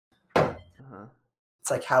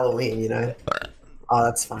It's like Halloween, you know. Oh,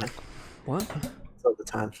 that's fine. What? It's all the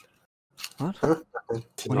time. What? What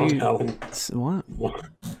are you? What?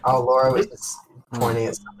 Oh, Laura was just pointing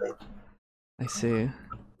at something. I see.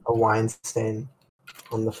 A wine stain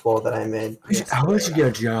on the floor that I made. How would you get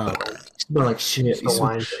a job? You smell like shit. Just a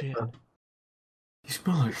wine. Shit. You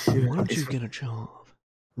smell like shit. Why don't you get a job?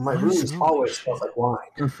 My Why room's smell always like smells like wine.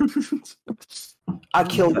 I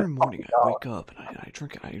killed every it. morning. I wake up and I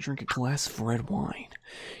drink a glass of red wine.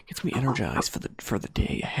 Gets me energized for the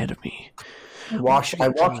day ahead of me. I wash my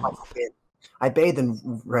skin. I bathe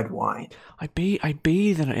in red wine. I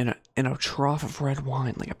bathe in a trough of red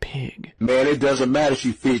wine like a pig. Man, it doesn't matter if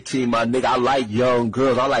you 15, my nigga. I like young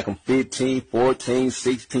girls. I like them 15, 14,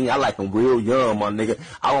 16. I like them real young, my nigga.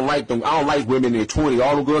 I don't like women in their 20s.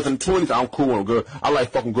 All them girls in the 20s, I'm cool on girls. I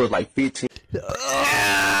like fucking girls like 15.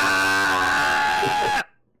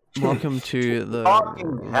 Welcome to the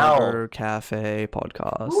Robo-Café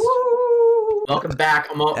podcast. Welcome back.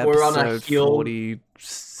 We're on a Episode heel.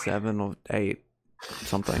 47 or 8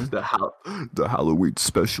 something. The Halloween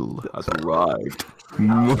special has arrived.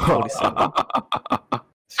 47.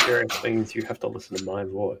 Scariest thing is you have to listen to my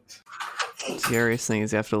voice. Serious thing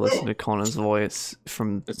is you have to listen to Connor's voice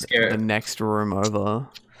from the next room over.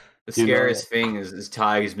 The scariest thing is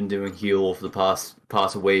Tadhg has been doing heel for the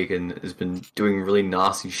past week and has been doing really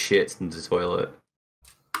nasty shits in the toilet.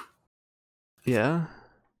 Yeah?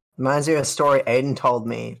 Reminds me of a story Aiden told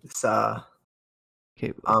me. It's,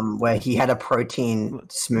 Okay. where he had a protein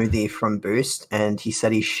smoothie from Boost, and he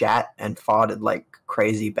said he shat and farted like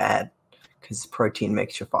crazy bad because protein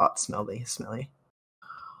makes your fart smelly.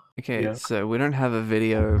 Okay, Yeah. so we don't have a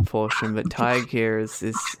video portion, but Tadhg here is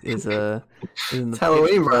in the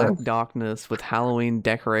Halloween, pitch black bro. darkness with Halloween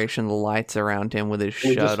decoration lights around him with his Can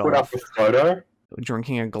you just shirt put off, up a photo?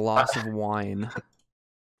 drinking a glass of wine.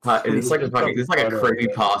 It's like a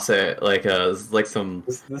creepypasta, like some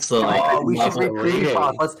We should read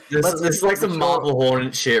creepypasta. this is like some Marble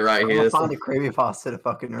Hornet shit right I'm here. gonna find a creepypasta to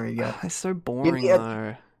fucking read. It's so boring me a-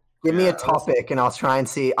 though. Give me a topic, and I'll try and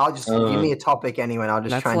see. I'll just give me a topic anyway, and I'll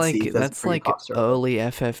just try and see if there's That's a like creepypasta. early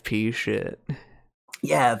FFP shit.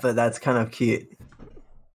 Yeah, but that's kind of cute.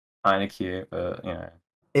 Kind of cute, but you know.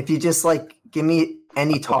 If you just like give me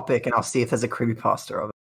any topic, and I'll see if there's a creepypasta of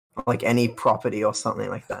it, like any property or something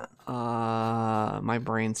like that. My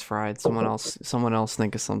brain's fried. Someone else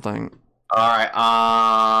think of something. All right,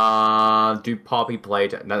 do Poppy play?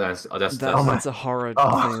 No, that's That's a horror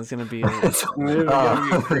thing. It's gonna be.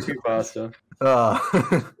 Creepypasta.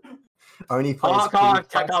 Only plays.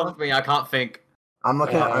 Can't with me. I can't think. I'm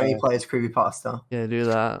looking at only plays creepypasta. Yeah, do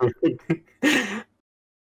that.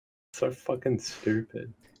 So fucking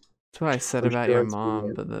stupid. That's what I said I'm about sure your it's mom,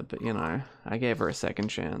 weird. but you know, I gave her a second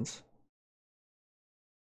chance.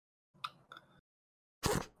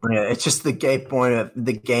 Yeah, it's just the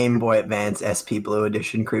Game Boy Advance SP Blue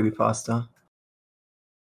Edition creepypasta.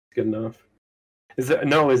 Good enough. Is there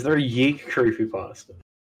a Yeek creepypasta?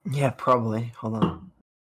 Yeah, probably. Hold on.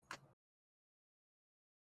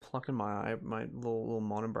 Plucking my little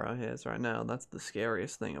monobrow hairs right now. That's the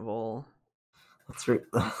scariest thing of all. Let's read.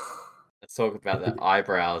 Let's talk about the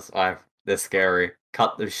eyebrows. They're scary.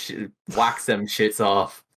 Cut the shit, wax them shits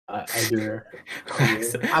off. I do.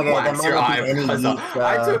 Wax there your might not be any eyebrows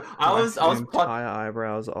off. I was Entire plucking.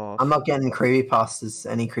 eyebrows off. I'm not getting creepypastas.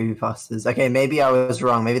 Any creepypastas? Okay, maybe I was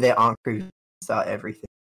wrong. Maybe they aren't creepypasta everything.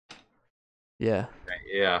 Yeah.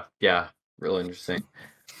 Yeah, really interesting.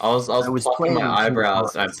 I was was plucking my playing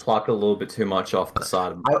eyebrows. too I much. plucked a little bit too much off the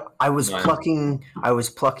side. I was No. plucking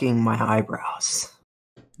my eyebrows.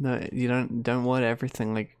 No, you don't want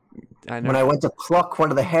everything like. I know. When I went to pluck one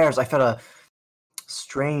of the hairs, I felt a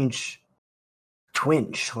strange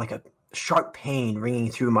twinge, like a sharp pain ringing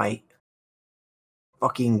through my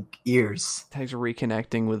fucking ears. Tag's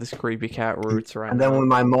reconnecting with his creepy cat roots right And then now. when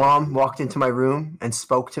my mom walked into my room and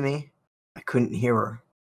spoke to me, I couldn't hear her.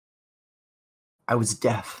 I was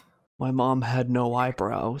deaf. My mom had no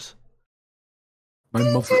eyebrows. My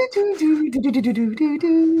mother.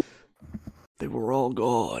 They were all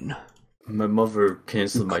gone. My mother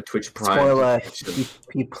cancelled my Twitch Prime. Spoiler, subscription.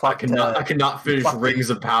 he I plucked cannot finish plucked- Rings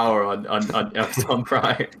of Power on Amazon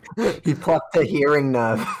Prime. he plucked a hearing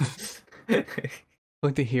nerve.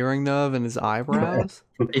 Like the hearing nerve in his eyebrows?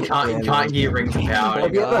 You can't hear Rings of Power.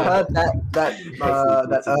 Have you ever heard that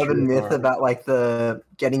That's a urban true myth horror. about like the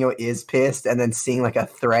getting your ears pierced and then seeing like a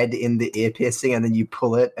thread in the ear piercing and then you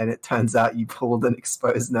pull it and it turns out you pulled an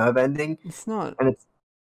exposed nerve ending It's not. and it's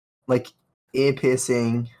like ear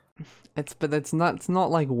piercing. It's not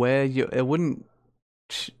like where you. It wouldn't.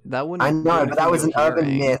 That wouldn't. I do know, but anything that was to an urban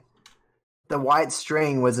hearing. myth. the white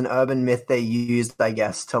string was an urban myth they used, I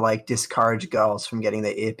guess, to like discourage girls from getting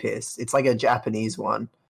their ear pierced. It's like a Japanese one,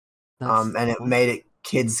 and it made it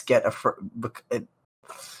kids get a.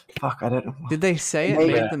 Fuck, I don't know. Did they say it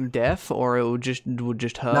made them deaf, or it would just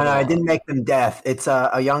hurt? No, it didn't make them deaf. It's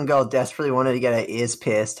a young girl desperately wanted to get her ears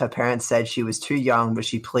pierced. Her parents said she was too young, but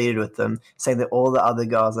she pleaded with them, saying that all the other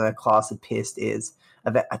girls in her class had pierced ears.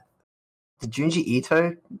 Did Junji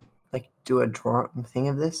Ito like do a drawing thing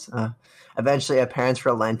of this? Eventually, her parents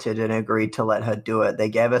relented and agreed to let her do it. They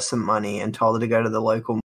gave her some money and told her to go to the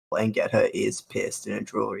local mall and get her ears pierced in a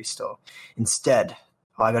jewelry store. Instead,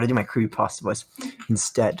 I got to do my creepypasta voice.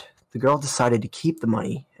 Instead, the girl decided to keep the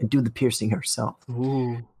money and do the piercing herself.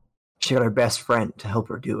 Ooh. She got her best friend to help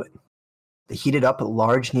her do it. They heated up a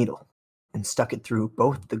large needle and stuck it through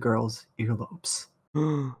both the girl's earlobes.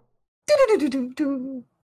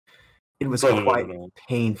 It was quite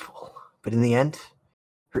painful, but in the end,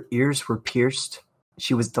 her ears were pierced.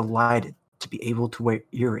 She was delighted to be able to wear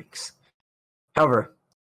earrings. However,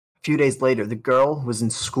 a few days later, the girl was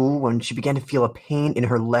in school when she began to feel a pain in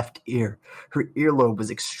her left ear. Her earlobe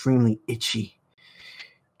was extremely itchy.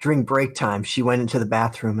 During break time, she went into the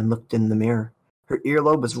bathroom and looked in the mirror. Her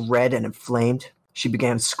earlobe was red and inflamed. She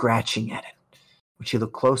began scratching at it. When she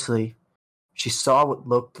looked closely, she saw what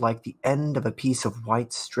looked like the end of a piece of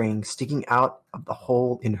white string sticking out of the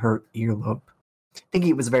hole in her earlobe.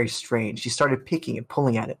 Thinking it was very strange, she started picking and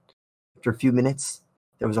pulling at it. After a few minutes,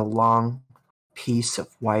 there was a long piece of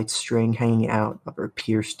white string hanging out of her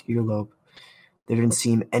pierced earlobe. There didn't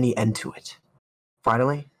seem any end to it.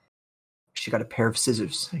 Finally, she got a pair of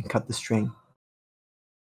scissors and cut the string.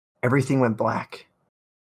 Everything went black.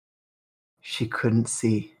 She couldn't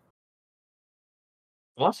see.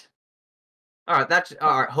 What?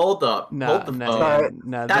 Alright, hold up. No, Hold the no, phone.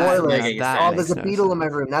 no, That's that, making that sense. Oh, there's a makes no beetle in my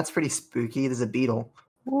sense. room. That's pretty spooky. There's a beetle.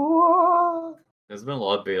 Whoa. There's been a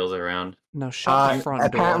lot of beetles around. No, shut the front door.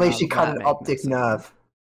 Apparently, now she cut that an makes no optic sense. nerve.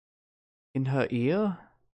 In her ear?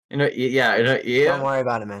 In her ear? Don't worry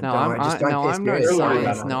about it, man. No, Don't worry. Just don't pierce I'm your no ears.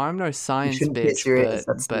 science. No, I'm no science shouldn't pierce bitch. your ears.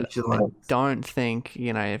 That's But I vigilance. don't think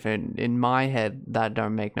if in my head that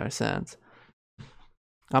don't make no sense.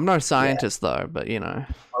 I'm no scientist though, but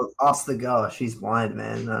Well, ask the girl. She's blind,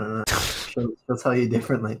 man. I don't know. She'll tell you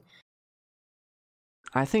differently.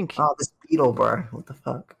 I think Oh, this beetle, bro. What the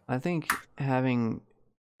fuck? I think having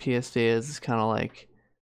pierced ears is kind of like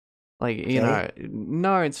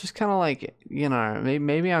no, it's just kind of like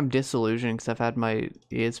maybe I'm disillusioned because I've had my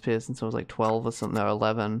ears pierced since I was like 12 or something, or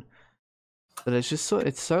 11. But it's just so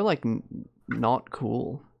like not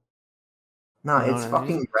cool. No, You know it's what I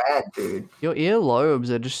mean? fucking rad, dude. Your earlobes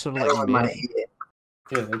are just sort of Better like than my myth. ear.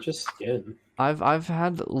 Yeah, they're just skin. I've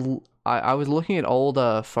had I was looking at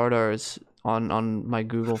older photos on my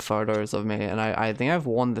Google photos of me, and I think I've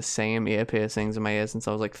worn the same ear piercings in my ears since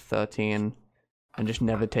I was like 13, and just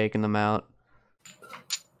never taken them out.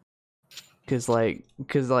 Cause like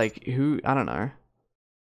who, I don't know,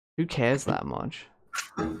 who cares that much?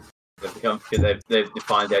 They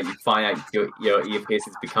find out your ear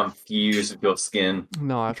piercings become fused with your skin.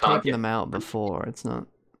 No, I've can't taken get- them out before. It's not.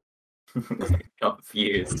 Not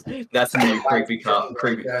fused. That's a new creepy.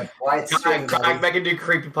 White string, buddy. Make a new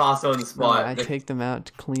creepy pasta on the No, spot. I take them out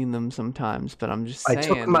to clean them sometimes, but I'm just I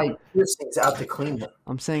saying. took my piercings out to clean them.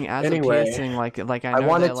 I'm saying as Anyway, a piercing, like I I know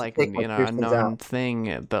wanted they're to like take my a piercings known out.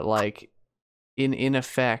 thing, but like in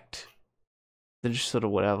effect, they're just sort of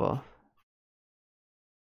whatever.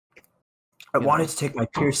 I Yeah. wanted to take my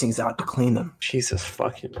piercings out to clean them. Jesus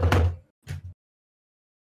fucking.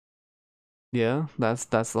 Yeah, that's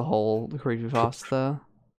the whole creepypasta there.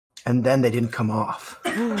 And then they didn't come off.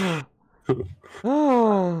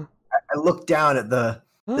 Oh, I looked down at the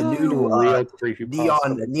new Real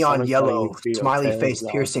creepypasta. neon yellow Someone telling you smiley tales face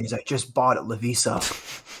now. piercings I just bought at Lavisa.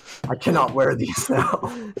 I cannot wear these now.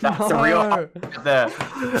 That's a real no! there.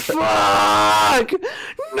 Fuck!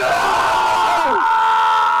 No!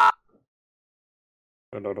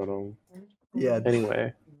 No. Yeah,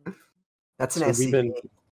 Anyway, that's an so we've SCP. been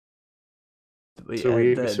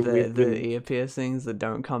The ear piercings that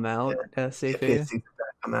don't come out, SCP. Piercings that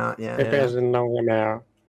come out. Yeah. my person don't come out.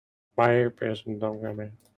 My person don't come out.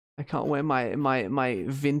 I can't wear my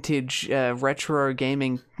vintage retro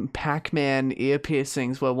gaming Pac-Man ear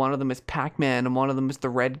piercings where one of them is Pac-Man and one of them is the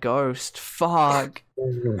Red Ghost. Fuck.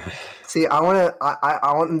 See, I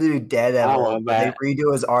want them to do I Daredevil. want But they that.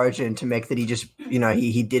 redo his origin to make that he just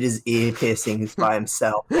he did his ear piercings by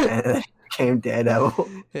himself and then he became Daredevil.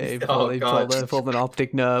 Yeah, he Oh, God. pulled an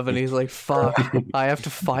optic nerve and he's like, fuck, I have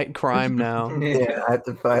to fight crime now. Yeah, I have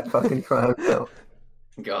to fight fucking crime now.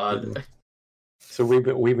 God. So we've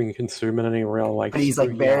been consuming any real like. But he's like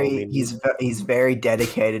spooky very Halloween he's very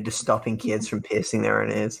dedicated to stopping kids from piercing their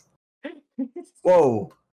own ears.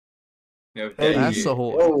 Whoa. That's the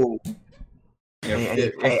whole. Whoa.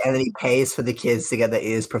 And then he pays for the kids to get their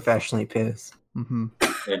ears professionally pierced. Mm-hmm.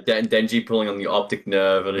 Denji pulling on the optic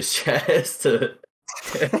nerve on his chest to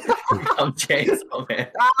become Chainsaw Man.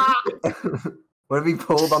 What if he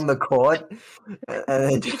pulled on the cord and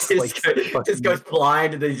then just goes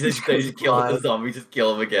blind and then they just kill the zombie, just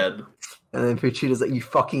kill him again. And then Puchita's like, "You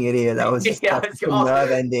fucking idiot! That was just that's a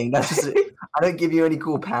nerve ending. That's just I don't give you any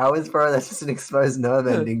cool powers, bro. That's just an exposed nerve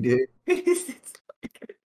ending, dude."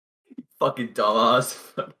 Fucking dumbass.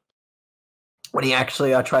 When he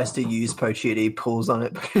actually tries to use Pochita, he pulls on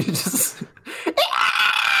it, but he just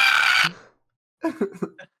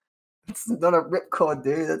it's not a ripcord,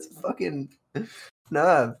 dude. That's a fucking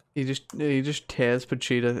nerve. He just tears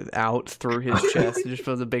Pochita out through his chest and just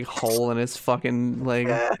puts a big hole in his fucking leg.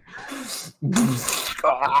 Yeah.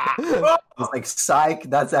 I was like, psych,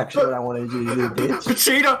 that's actually what I wanted you to do, bitch.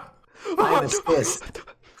 Pochita! I'm a cyst.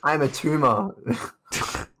 I'm a tumor.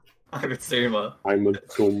 I'm a tumor. I'm a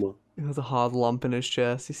tumor. He has a hard lump in his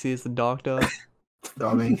chest. He sees the doctor.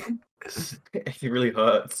 Throbbing. It really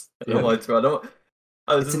hurts. I don't want to.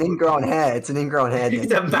 It's an ingrown hair. It's an ingrown hair.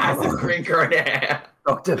 It's a massive ingrown hair.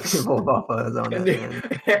 Dr. Pimple Buffer is on it.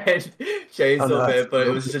 And Chainsaw Man, but it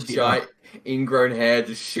was just a giant ingrown hair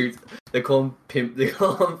just shoots. They call him Pimp. They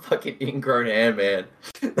call him fucking ingrown hair man.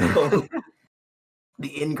 The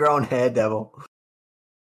ingrown hair devil.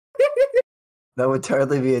 That would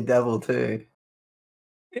totally be a devil too.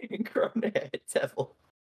 Ingrown hair devil.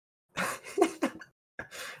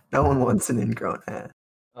 No one wants an ingrown hair.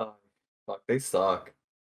 Oh fuck, they suck.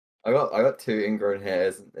 I got 2 ingrown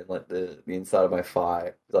hairs in like the inside of my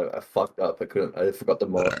thigh. Like I fucked up. I forgot to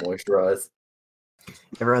moisturize.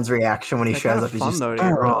 Everyone's reaction when he shows up is just though to get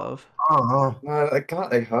rid of. oh. No,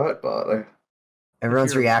 they hurt, but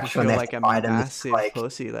Everyone's reaction when they like a fight him is massive like,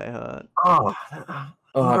 pussy. They hurt.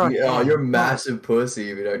 you're a massive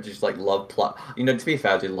pussy if you don't just like love pluck. You know, to be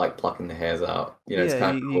fair, I do like plucking the hairs out. You know, it's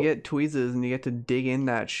kind of cool. You get tweezers and you get to dig in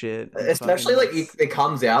that shit. Especially like it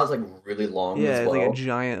comes out, it's like really long. Yeah, as it's well. like a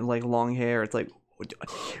giant like long hair. It's like,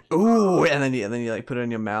 ooh, and then you like put it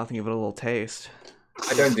in your mouth and give it a little taste.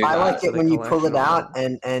 I don't do that. I like it when you pull it out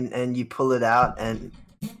and you pull it out and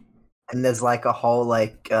there's like a whole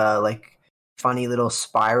like funny little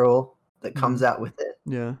spiral that comes out with it.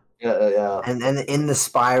 Yeah. Yeah. And in the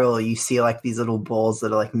spiral you see like these little balls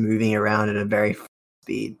that are like moving around at a very fast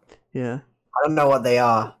speed. Yeah. I don't know what they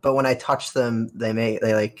are, but when I touch them they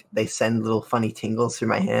send little funny tingles through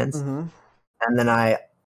my hands. Mm-hmm. And then I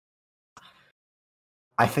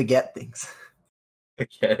forget things.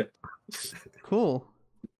 Okay. Cool.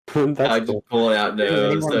 That's I'm just pulling out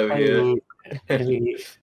nerves over here.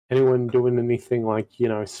 Anyone doing anything like,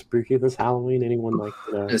 spooky this Halloween? Anyone like,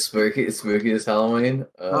 It's spooky this Halloween.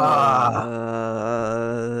 I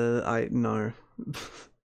no.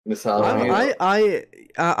 This Halloween. I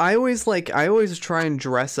always try and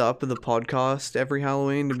dress up the podcast every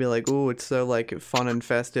Halloween to be like, oh, it's so like fun and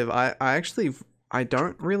festive. I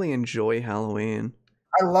don't really enjoy Halloween.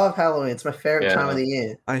 I love Halloween. It's my favorite time of the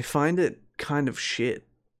year. I find it kind of shit.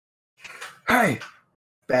 Hey,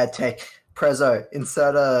 bad take. Prezzo,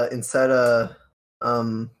 insert a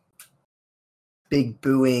big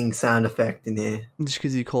booing sound effect in here. Just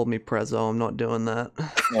because you called me Prezzo, I'm not doing that.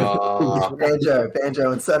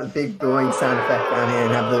 Banjo, insert a big booing sound effect down here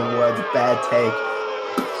and have the words "bad take"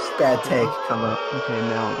 come up. Okay,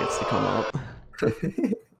 now it gets to come up.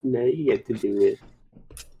 No, you get to do it.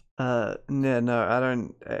 No, I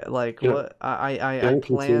don't like what I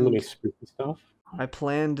consume any spooky stuff. I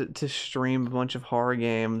planned to stream a bunch of horror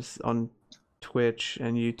games on Twitch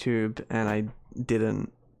and YouTube, and I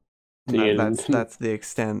didn't. That's the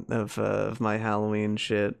extent of my Halloween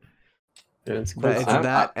shit. It's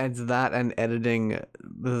that and editing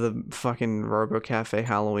the fucking Robo-Café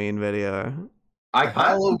Halloween video. I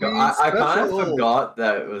kind of forgot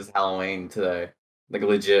that it was Halloween today. Like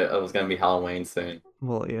legit, it was gonna be Halloween soon.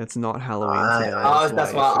 Well, yeah, it's not Halloween today.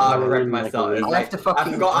 That's why I correct myself. I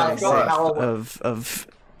forgot Halloween of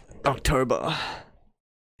October.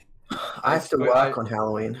 I have to work on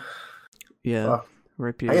Halloween. Yeah,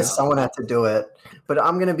 rip you. I guess someone had to do it, but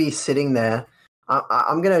I'm gonna be sitting there.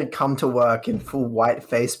 I'm gonna come to work in full white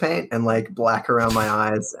face paint and like black around my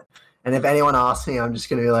eyes. And if anyone asks me, I'm just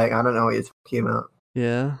gonna be like, I don't know what you're talking about.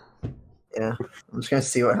 Yeah. Yeah, I'm just gonna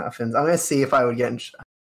see what happens. I'm gonna see if I would get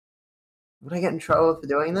would I get in trouble for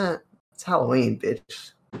doing that? It's Halloween,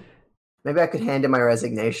 bitch. Maybe I could hand in my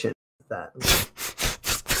resignation with that.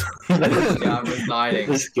 Yeah, I'm resigning.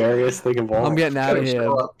 The scariest thing of all. I'm getting out of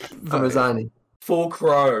here. I'm resigning. Full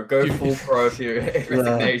crow. Go full crow for your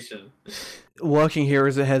resignation. Working here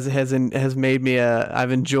has made me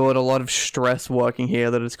I've endured a lot of stress working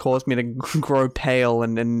here that has caused me to grow pale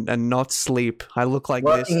and not sleep. I look like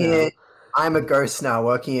Working this now. here, I'm a ghost now.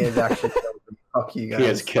 Working here is actually fuck you guys. He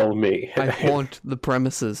has killed me. I haunt the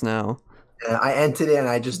premises now. Yeah, I entered it and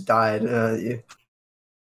I just died.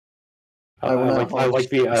 I like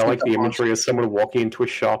the imagery of someone walking into a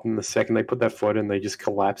shop and the second they put their foot in, they just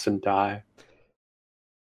collapse and die.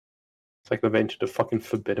 It's like they've entered a fucking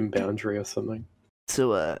forbidden boundary or something.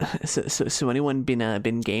 So anyone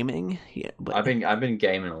been gaming? Yeah, but... I've been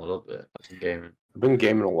gaming a little bit. I've been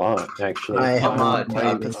gaming a lot, actually. I have not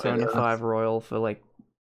played been Persona 5 Royal for like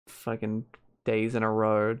fucking days in a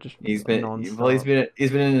row. Just he's been nonstop.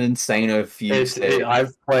 he's been an insane few days.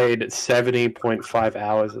 I've played 70.5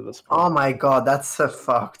 hours of this. Oh my god, that's so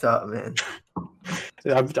fucked up, man.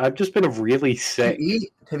 I've just been really sick.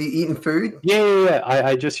 Have you eaten food? Yeah.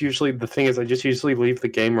 I just usually leave the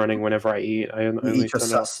game running whenever I eat. I only You eat your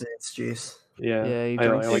sustenance juice. Yeah. Yeah, you I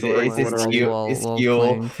drink like soda while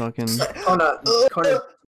playing fucking... Connor, do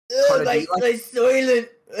you like silent.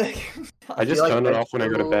 I just turn it off when I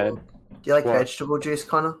go to bed. Do you like What? vegetable juice,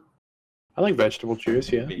 Connor? I like vegetable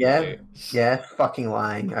juice, yeah. Yeah, fucking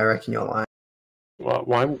lying. I reckon you're lying.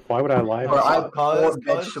 Why would I lie? Bro, I Connor, bought Connor.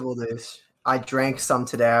 vegetable juice. I drank some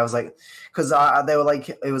today. I was like, because they were like,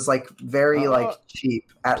 it was like very like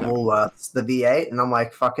cheap at Woolworths, the V8, and I'm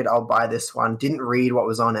like, fuck it, I'll buy this one. Didn't read what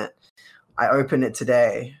was on it. I opened it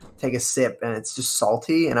today, take a sip, and it's just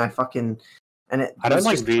salty, and I don't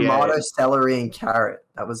like V8. Tomato, celery, and carrot.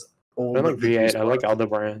 That was all. I don't like V8. I like other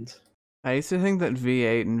brands. I used to think that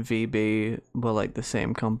V8 and VB were like the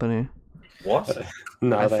same company. What?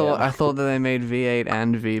 No, I thought that they made V8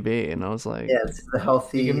 and VB, and I was like, Yeah, it's the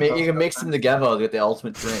healthy. You can mix them together to get the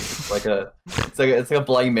ultimate drink. It's like a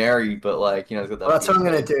Bloody Mary, but like it's got that. Well, that's what I'm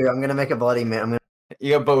gonna do. I'm gonna make a Bloody Mary.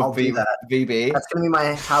 You got both I'll do that. VB. That's gonna be my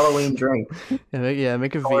Halloween drink.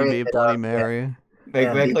 make a Sorry, VB Bloody yeah. Mary. Make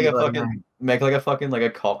VB like a Bloody fucking Mary. make like a fucking like a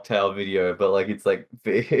cocktail video, but like it's like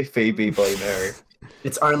VB Bloody Mary.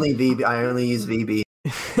 It's only VB. I only use VB.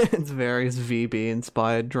 It's various VB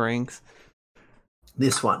inspired drinks.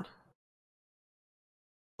 This one,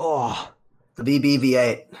 Oh, the VB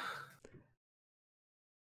V8,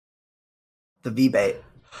 the V-bait.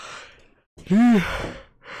 You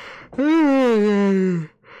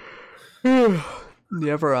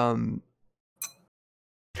ever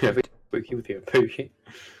Pookie with your Pookie.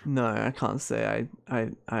 No, I can't say I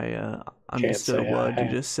understood say a word I you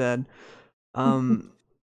have. just said.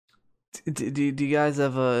 Do you guys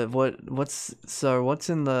ever what's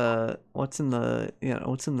in the what's in the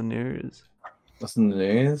news? What's in the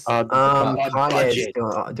news?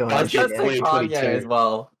 Kanye's doing his Just shit. say Kanye as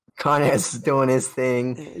well. Kanye's doing his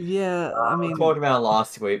thing. Yeah, I We mean, talked about it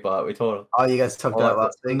last week, but we talked. Oh, you guys talked about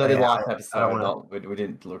last week. No, the Yeah, last I episode. don't wanna- Not, we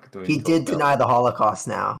didn't look. He did deny the Holocaust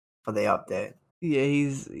now for the update. yeah,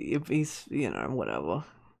 he's whatever.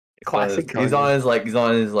 Classic He's Kanye.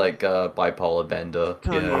 on his bipolar bender.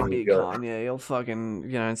 Kanye be you know, Kanye. He'll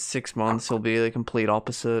fucking in 6 months he'll be the complete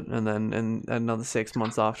opposite, and then in another 6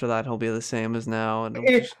 months after that he'll be the same as now, and He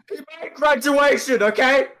made graduation,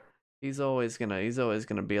 okay? he's always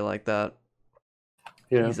gonna be like that.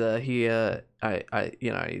 Yeah.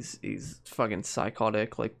 He's fucking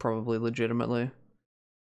psychotic, like probably legitimately.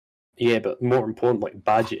 Yeah, but more important, like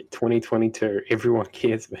budget 2022. Everyone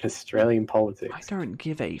cares about Australian politics. I don't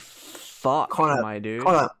give a fuck, Connor, my dude.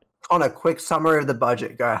 On a quick summary of the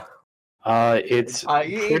budget, go. It's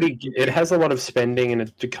pretty. It has a lot of spending and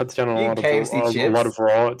it cuts down on a lot of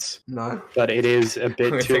roads, No. but it is a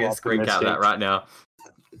bit We're too taking a screen cap of optimistic. that right now.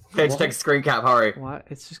 Take a screen cap, hurry. What?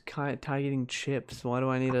 It's just Ty eating chips. Why do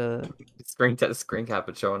I need a? Screen cap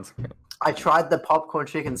and show on screen. I tried the popcorn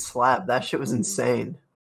chicken slab. That shit was insane.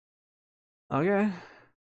 Okay.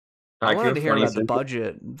 I Alright, wanted to hear funny about the thing.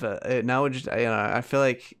 budget, but now it just I feel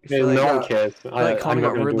like Yeah, no one cares. Connor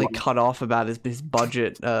got really cut off about his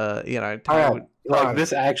budget. Ty Like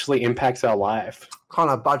this actually impacts our life.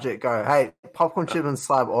 Connor, budget, go. Hey, popcorn chicken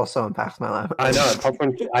slab also impacts my life. I know.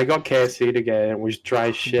 Popcorn. I got KFC today and it was dry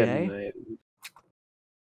as shit. Today?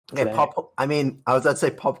 I was about to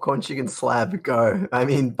say popcorn chicken slab, go. I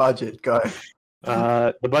mean, budget, go.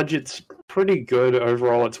 The budget's pretty good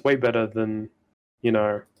overall. It's way better than,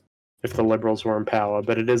 if the Liberals were in power,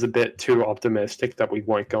 but it is a bit too optimistic that we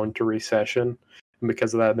won't go into recession. And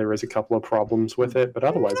because of that, there is a couple of problems with it, but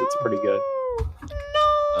otherwise it's pretty good.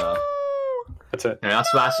 That's it. And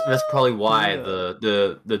that's probably why Yeah.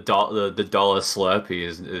 the dollar Slurpee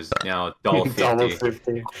is now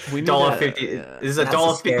 $1.50. We need $1.50. yeah. This is a That's the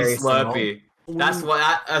 $1.50 scariest thing of all. Slurpee.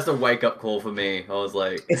 That's a wake up call for me. I was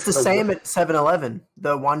like, It's the same at 7-Eleven.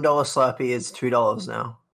 The $1 Slurpee is $2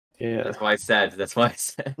 now. Yeah. that's why I said. That's why I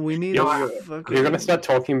said. We need You're, a fucking... you're gonna start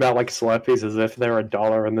talking about like Slurpees as if they're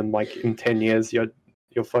 $1, and then like in 10 years, you're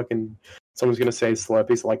fucking someone's gonna say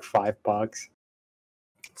Slurpees are like $5.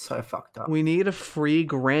 It's so fucked up. We need a free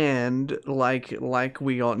grand like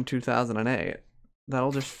we got in 2008.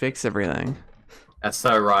 That'll just fix everything. That's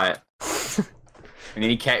so right. We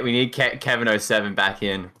need Kevin 07 back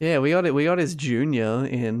in. Yeah, we got his junior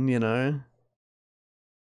in, you know.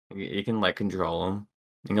 You can like control him.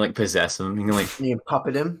 You can like possess him. You can like. You can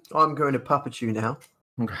puppet him. I'm going to puppet you now.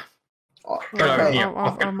 Okay. Okay, Okay.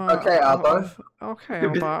 Okay, Albo. Okay,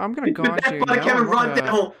 Albo, I'm gonna guide you. Kevin, now. run What,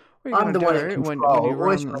 down. what are you I'm gonna the one do in when control. you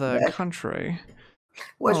Always run remember the that. country?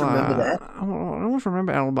 Always remember that. I always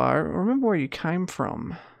remember, Albo. Remember where you came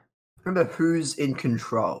from. Remember who's in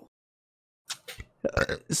control.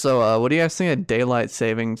 So, what do you guys think of daylight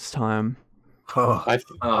savings time? Oh, I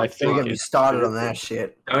don't think get me started on that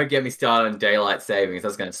shit. Don't get me started on daylight savings.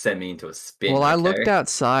 That's gonna send me into a spin. Well, I okay? looked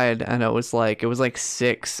outside and it was like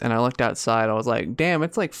 6, and I looked outside. I was like, damn,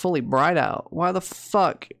 it's like fully bright out. Why the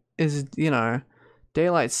fuck is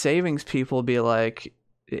daylight savings people be like,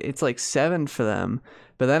 it's like 7 for them,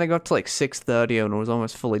 but then it got to like 6:30 and it was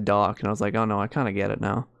almost fully dark, and I was like, oh no, I kind of get it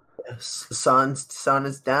now. Yes, the sun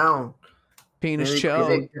is down. Penis Really show.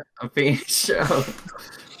 crazy. I'm being shown.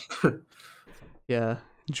 Yeah,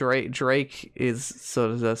 Drake is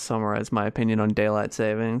sort of to summarize my opinion on daylight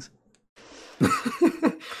savings.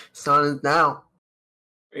 Sun is down.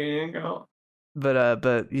 But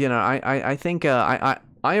I think I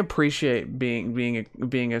appreciate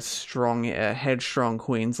being a strong, headstrong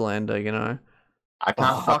Queenslander. You know, I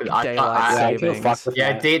can't fuck fucking. daylight savings.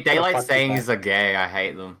 Yeah, daylight savings are gay. I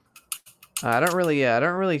hate them. I don't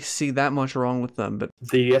really see that much wrong with them. But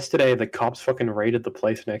Yesterday the cops fucking raided the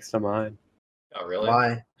place next to mine. Oh really?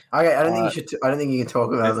 Why? Okay, I don't think you should. I don't think you can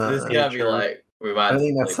talk about This that. is gonna be like we might. I don't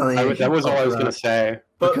think that's something. That was all I was gonna say.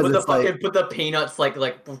 Put because the it's like- fucking put the peanuts like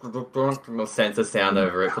sensor sound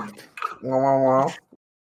over it. Wah, wah, wah.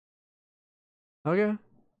 okay,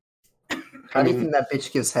 How do you think that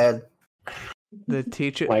bitch gives head? the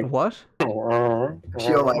teacher Like- what?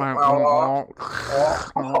 She'll like. Wah,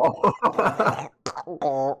 wah.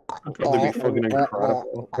 That'd be fucking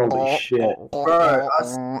incredible. Holy shit. Bro,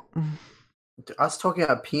 us talking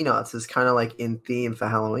about peanuts is kind of like in theme for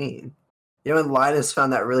Halloween. You know when Linus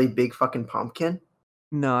found that really big fucking pumpkin?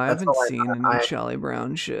 No, I That's haven't all I- seen any I- Charlie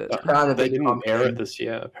Brown shit. Found a They big didn't pumpkin. air it this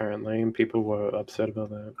year apparently, and people were upset about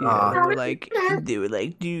that. Yeah, they were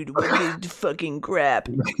like, dude, what the fucking crap?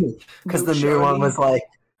 Because No the new one Charlie. was like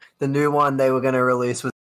the new one they were gonna release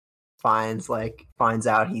was finds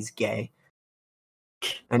out he's gay.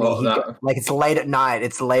 And Oh, he that- like it's late at night.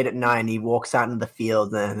 It's late at night, and he walks out into the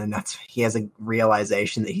field, and then he has a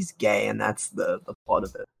realization that he's gay, and that's the plot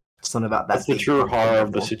of it. It's not about that. That's the big true pumpkin horror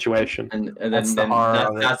of the anymore. situation. And That's then the horror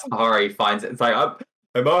of it. that's the horror. He finds it. It's like I'm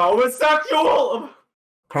a homosexual.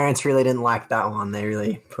 Parents really didn't like that one. They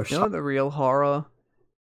really pushed. You know what the real horror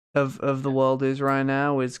of the world is right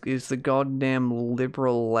now is the goddamn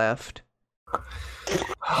liberal left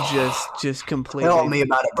just completely Tell me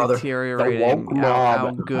about it, brother. deteriorating The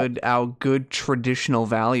woke our good traditional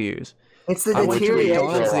values. It's the I went to deterioration.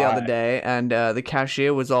 McDonald's the other day, and the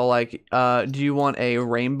cashier was all like, "Do you want a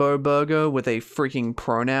rainbow burger with a freaking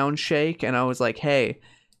pronoun shake?" And I was like, "Hey,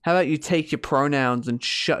 how about you take your pronouns and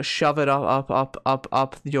shove it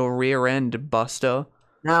up your rear end, Buster?"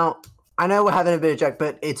 Now, I know we're having a bit of joke,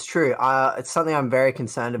 but it's true. It's something I'm very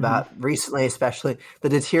concerned about recently, especially the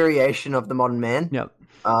deteriation of the modern man. Yep.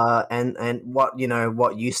 And what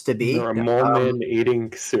used to be. There are more men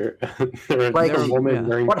eating there are Like, more men yeah.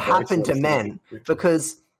 wearing What happened to bracelets men? than-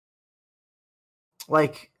 Because,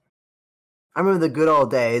 like, I remember the good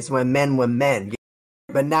old days when men were men,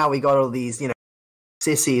 but now we got all these,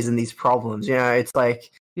 sissies and these problems. It's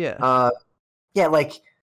like, Yeah. like,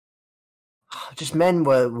 just men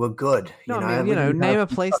were good. No, you know? I mean, We didn't name a have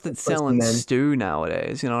place fucking that's selling men. stew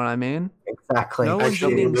nowadays. You know what I mean? Exactly. No one's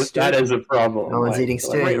Actually, eating that is a problem. No one's eating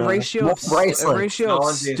stew. like, Ratio More of bracelets. No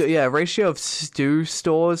one's eating- ratio of stew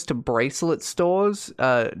stores to bracelet stores,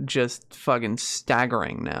 just fucking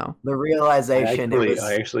staggering now. The realization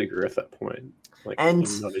I actually agree with that point. Like, And-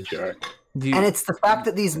 it's not a joke. Do you, and it's the fact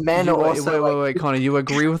that these men you- are also wait, Connor. You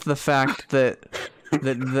agree with the fact that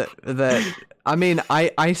I mean,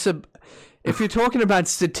 If you're talking about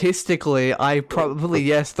statistically, I probably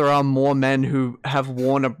yes, there are more men who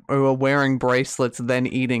who are wearing bracelets than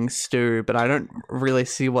eating stew, but I don't really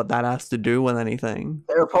see what that has to do with anything.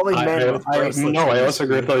 There are probably men with bracelets. I also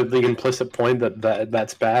agree with the implicit point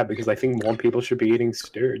that's bad because I think more people should be eating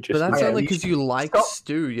stew. But that's only because you like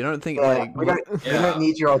stew. You don't think like we don't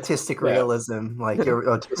need your autistic realism, like your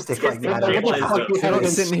autistic like.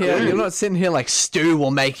 You're not sitting here like stew will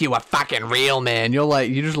make you a fucking real man. You're like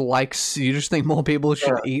you just think more people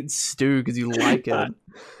should eat stew because you like it.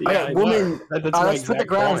 Women. Let's put the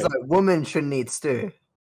grounds like women shouldn't eat stew.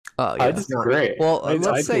 Oh, yeah. I disagree. Well,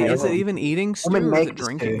 let's say, is it even eating stew or is it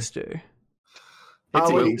drinking stew?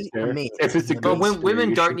 If it's but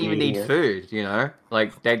women don't even eat food, you know,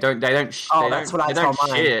 like they don't. That's what I don't tell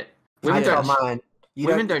mine. shit. Women don't.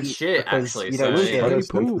 Women don't eat shit because actually. you So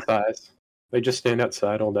don't shit. They just stand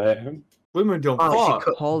outside all day. women don't Oh,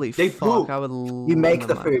 fuck. Holy They fuck! poop. I would. You make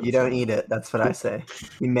the food, you don't eat it. That's what I say.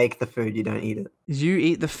 You make the food, you don't eat it. You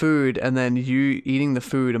eat the food, and then you eating the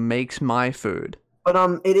food makes my food.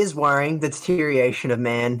 But it is worrying, the deterioration of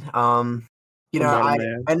man. You know,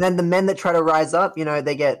 and then the men that try to rise up, you know,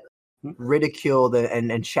 they get ridiculed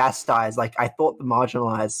and chastised. Like I thought the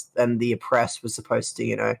marginalized and the oppressed was supposed to,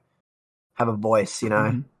 you know, have a voice. You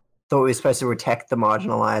know, thought we were supposed to protect the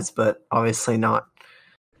marginalized, but obviously not.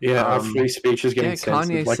 Yeah, our free speech is getting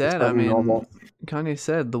censored. Kanye said. I mean, Kanye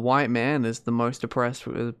said the white man is the most oppressed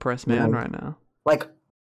man right now. Like.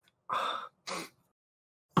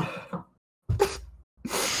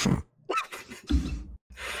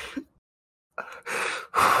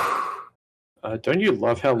 Don't you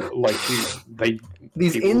love how like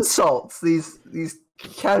these insults, these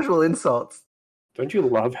casual insults? Don't you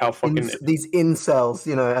love how fucking these incels,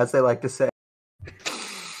 you know, as they like to say?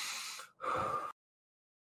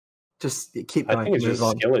 Just keep going. I think it's just a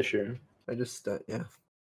skill issue. I just yeah.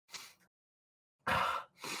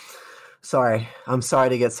 Sorry, I'm sorry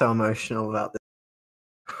to get so emotional about this.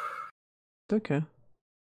 It's okay.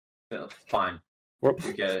 Yeah, fine. You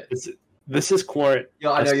get it. This is quite.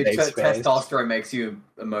 Yeah, I know your testosterone makes you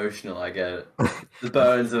emotional. I get it. The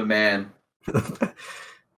burns of a man.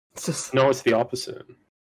 It's just it's the opposite.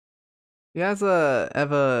 You guys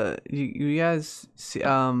you guys see,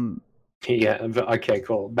 Yeah. Okay.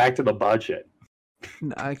 Cool. Back to the budget.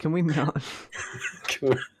 Can we not?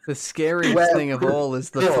 The scariest thing of all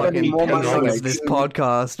is the fucking pacing of this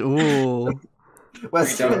podcast. Ooh. We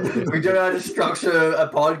don't know how to structure a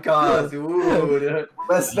podcast. Ooh.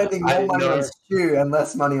 We're spending more money on stew and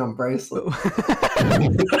less money on bracelets.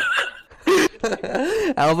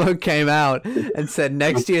 Elmo came out and said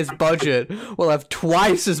next year's budget will have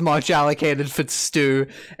twice as much allocated for stew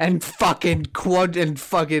and fucking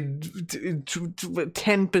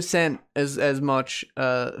 10% as much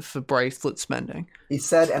for bracelet spending. He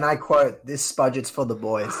said, and I quote, "This budget's for the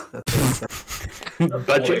boys."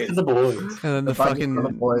 Budget for the boys. And then the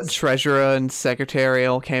fucking treasurer and secretary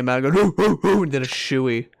all came out and go, and did a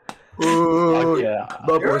shooey. Yeah. Have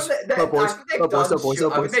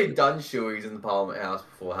they done shoeys in the Parliament House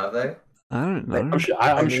before? Have they? I don't know.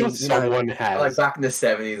 I'm sure someone has. Like back in the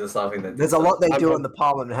 70s or something. There's a lot they do in the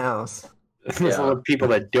Parliament House. There's a lot of people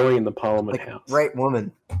that are doing in the Parliament House. Great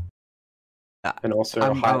woman. And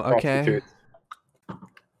also high prostitutes.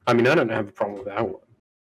 I mean, I don't have a problem with that one.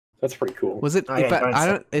 That's pretty cool. Was it?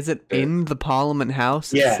 Is it in the Parliament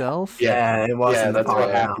House itself? Yeah, it was. Yeah, that's what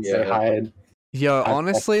happened. They hired. Yo,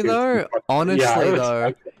 honestly though,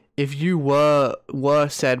 if you were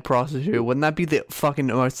said prostitute, wouldn't that be the fucking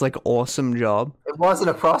most like awesome job? It wasn't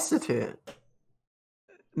a prostitute.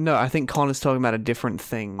 No, I think Connor's talking about a different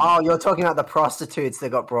thing. Oh, you're talking about the prostitutes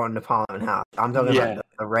that got brought into Parliament House. I'm talking about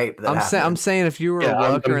the rape that happened. I'm saying if you were a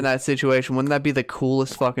worker in that situation, wouldn't that be the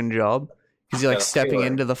coolest fucking job? Because you're like stepping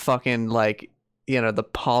into the fucking like, you know, the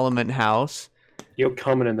Parliament House. You're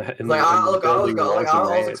coming in the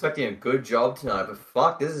I was expecting a good job tonight, but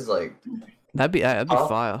fuck, this is like that'd be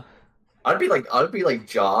fire. I'd be like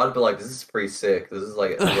jarred, but like this is pretty sick. This is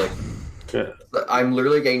like I'm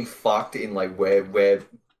literally getting fucked in like where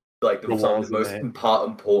like some of the most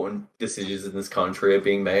important decisions in this country are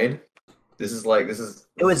being made. Was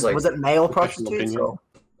it male prostitutes?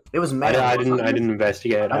 It was male. I didn't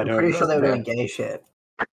investigate. I'm pretty sure they were doing gay shit.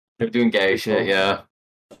 They're doing gay shit, yeah.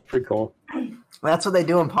 Pretty cool. That's what they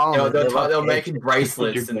do in Parliament. They're making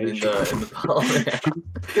bracelets in the Parliament.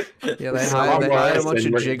 Yeah, they hired a bunch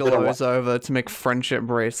of gigolos over to make friendship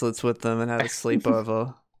bracelets with them and had a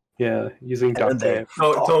sleepover. Yeah, using duct tape.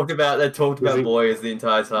 They talked about boys the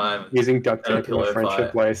entire time. Using duct tape and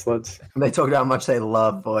friendship bracelets. And they talked about how much they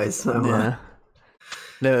love boys so much.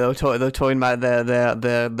 They're talking about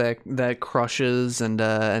their crushes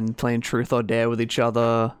and playing truth or dare with each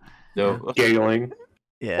other. No. Giggling.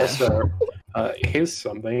 Yeah. Also, here's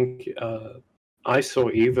something. I saw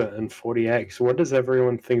Eva in 40X. What does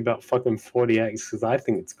everyone think about fucking 40X? Because I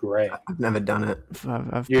think it's great. I've never done it.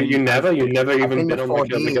 You never even been been to on like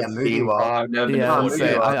 4D, a a movie theme world. park. Never Yeah, been Movie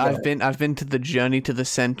to world. I've been to the Journey to the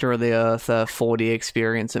Center of the Earth 4D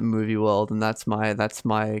experience at Movie World, and that's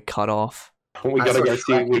my cutoff. We I gotta saw go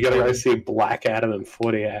see. Shrek We gotta go before. see Black Adam in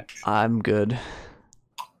 40X. I'm good.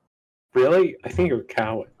 Really? I think you're a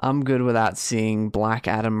coward. I'm good without seeing Black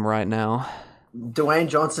Adam right now. Dwayne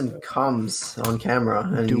Johnson comes on camera.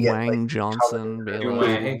 And you get, Dwayne like, Johnson. Be like,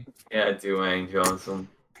 Dwayne. Yeah, Dwayne Johnson.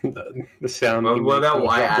 The sound. What he about makes when he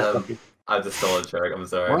White drops the Adam? fucking- I just stole a joke. I'm I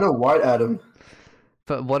sorry. want a White Adam.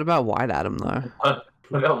 but what about White Adam though? What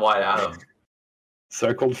about White Adam?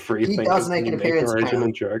 So-called free He thinkers does make an make appearance, an original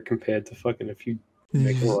man. joke compared to fucking if you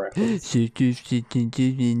make a reference.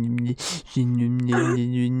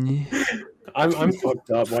 I'm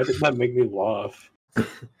fucked up. Why did that make me laugh?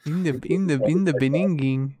 in the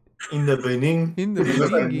beninging. In the beginning. In the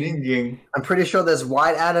beginning. I'm pretty sure there's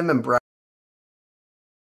White Adam and Brown.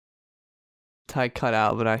 Tadhg cut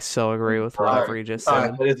out, but I so agree with whatever he just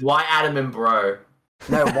said. But it's White Adam and Bro.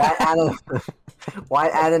 No, White Adam.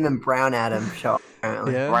 White Adam and Brown Adam show up,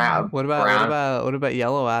 apparently. Yeah. Brown. What Brown. about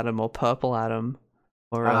Yellow Adam or Purple Adam?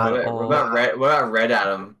 Or, What about Red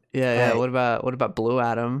Adam? yeah. Hey. What about Blue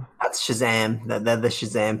Adam? That's Shazam. They're the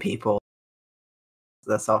Shazam people.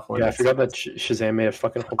 That's off Yeah, I forgot that Shazam made a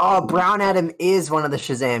fucking. Oh, Brown Adam is one of the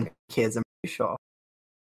Shazam kids, I'm pretty sure.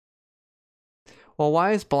 Well,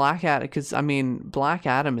 why is Black Adam? Because I mean, Black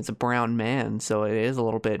Adam is a brown man, so it is a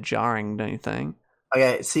little bit jarring, don't you think?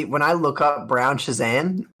 Okay, see, when I look up Brown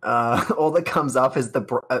Shazam, all that comes up is the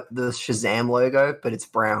Shazam logo, but it's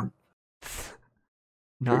brown.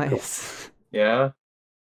 Nice. Yeah.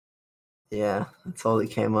 Yeah, that's all that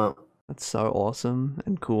came up. That's so awesome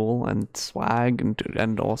and cool and swag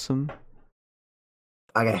and awesome.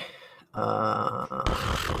 Okay.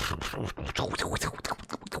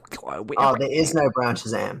 Oh, there is no Brown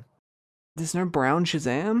Shazam. There's no brown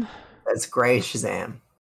Shazam? That's Grey Shazam.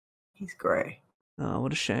 He's grey. Oh,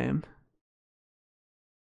 what a shame.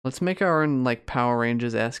 Let's make our own like Power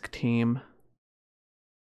Rangers-esque team.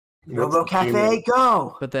 Robo-Café,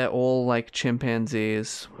 go! But they're all like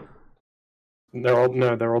chimpanzees. They're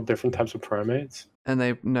all different types of primates. And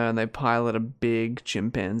they pilot a big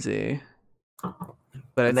chimpanzee.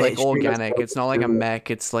 But And it's they like shoot us organic. both It's not like a through it.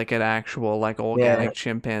 mech. It's like an actual like organic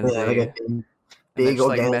chimpanzee. Yeah, like a And big they're just,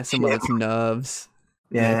 like organic messing with chimp. its nerves.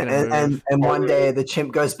 Yeah, making it and move. one day the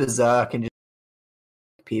chimp goes berserk and just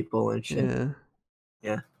people and shit. Yeah.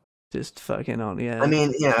 Yeah. Just fucking on, yeah. I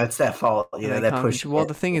mean, you know, it's their fault. You know, they they're can't- pushing. Well, it.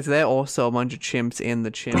 the thing is, they're also a bunch of chimps in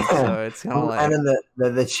the chimp, so it's kind of like. And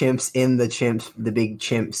then the chimps in the chimps, the big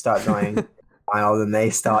chimps start going wild, and they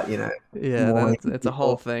start, you know. Yeah, warning it's a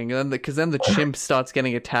whole people. thing. And because then the chimp starts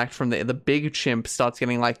getting attacked from the big chimp starts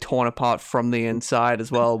getting like torn apart from the inside as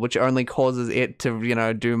well, which only causes it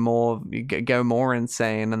to do more, go more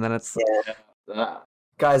insane, and then it's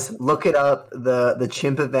Guys, look it up. The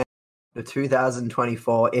chimp event, the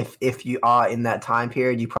 2024. If you are in that time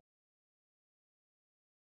period, you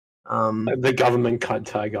probably. The government cut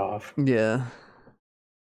Tadhg off. yeah.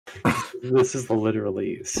 This is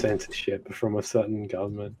literally censorship from a certain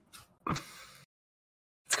government. It's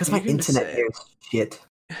because my You can just internet say here is shit.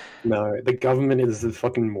 No, the government is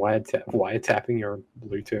fucking wiretapping your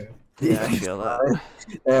Bluetooth. Yeah, I feel that.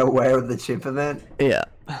 They're aware of the chimp event. Yeah.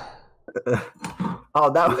 Oh,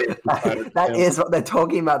 that is what they're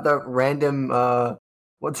talking about. The random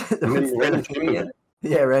what's it? Random chimp event?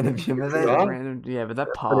 Yeah, random chimp event. Yeah. Random, yeah, but that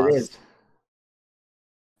what it is. passed.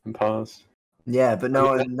 And pause. Yeah, but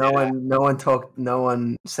no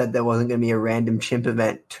one said there wasn't going to be a random chimp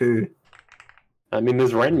event too. I mean,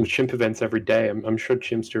 there's random chimp events every day. I'm sure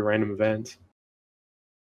chimps do random events.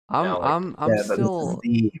 I'm Yeah, but this still is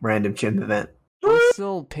the random chimp event. I'm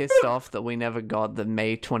still pissed off that we never got the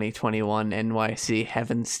May 2021 NYC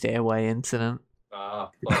Heaven Stairway incident.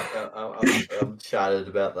 fuck, I'm shattered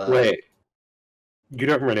about that. Wait, you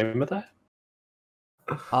don't remember that?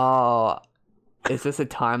 Oh, is this a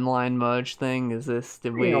timeline merge thing? Is this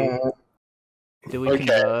did we Okay.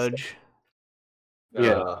 converge?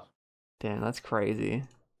 Yeah. Damn, that's crazy.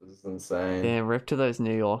 This is insane. Damn, rip to those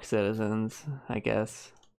New York citizens, I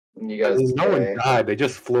guess. You guys, No one died. They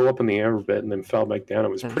just flew up in the air a bit and then fell back down. It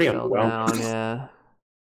was And pretty fell underwhelming. down, yeah.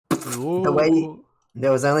 The way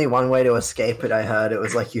there was only one way to escape it. I heard it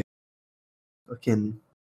was like you fucking,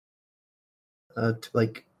 to,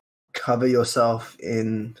 like, cover yourself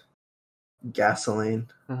in, gasoline.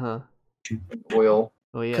 Oil.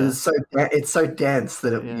 Oh yeah. Because it's so dense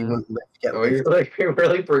that Yeah. you wouldn't get Are we like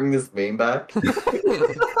really bring this meme back?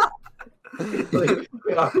 Wait,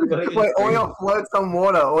 oil floats on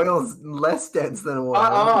water. Oil's less dense than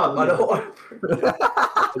water. I don't want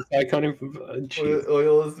It's iconic.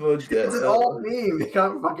 oil is more dense. It's an old meme. You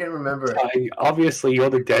can't fucking remember it. Obviously, you're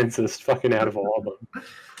the densest fucking out of all of them.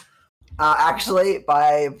 Actually,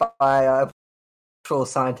 by actual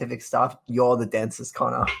scientific stuff, you're the densest,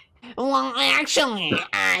 Connor. Well, actually,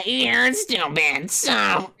 you're stupid,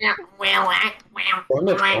 so, You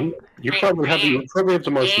probably have the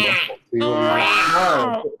most muscle.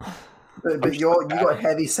 No, but you got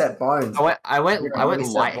heavy set bones. I went Really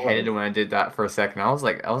set lightheaded bones. when I did that for a second. I was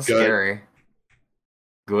scary.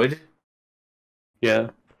 Good.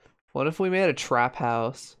 Yeah. What if we made a trap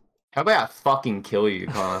house? How about I fucking kill you,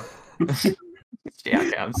 Connor? Yeah,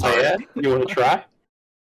 okay, I'm Oh, sorry. yeah? You want to try?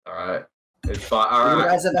 Alright. It's fine. Alright.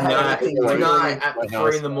 You guys ever had anything Tonight really- at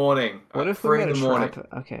 3 in the morning. What if we 3 made in a the morning? trap?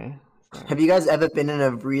 Okay. Have you guys ever been in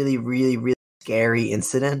a really, really, really scary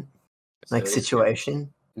incident, like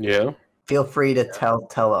situation? Yeah. Feel free to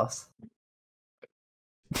tell us.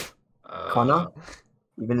 Connor,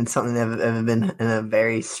 you've been in something ever been in a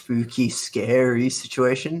very spooky, scary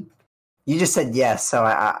situation? You just said yes, so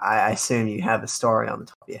I assume you have a story on the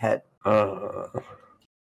top of your head. Oh,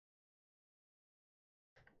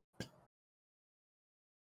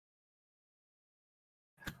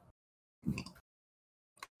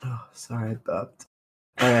 sorry, I burped.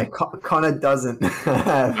 Alright, Connor doesn't.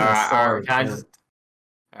 Alright, can I just...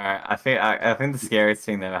 Alright, I think the scariest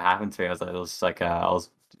thing that ever happened to me was I was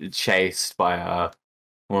chased by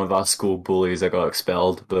one of our school bullies that got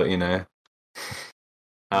expelled, but you know.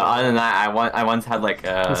 Other than that, I once had like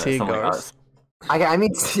Was he a something like ghost? I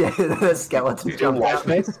mean, yeah, the skeleton jumped out.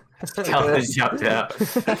 skeleton jumped out.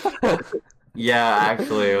 Yeah,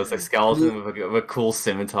 actually, it was a skeleton with a cool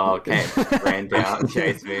scimitar ran down and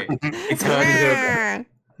chased me. He turned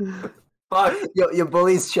into a... Fuck! Your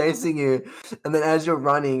bully's chasing you, and then as you're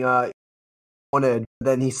running, wanted.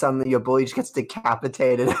 Then your bully just gets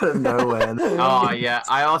decapitated out of nowhere. Oh yeah,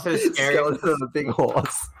 I also scared skeleton on a big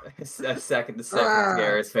horse. The second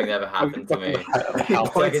scariest thing that ever happened to me. He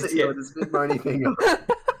points at you with his big bony finger.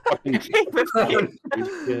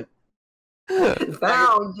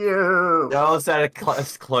 Found you. I also had a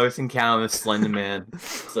close encounter with Slender Man.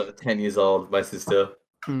 So 10 years old, my sister.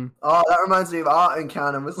 Oh, that reminds me of our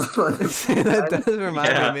encounter with Slender Man. That does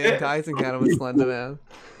remind me of Tadhg's encounter with Slender Man.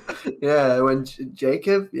 Yeah, when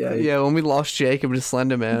Jacob, yeah, when we lost Jacob to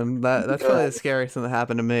Slender Man, that's probably the scariest thing that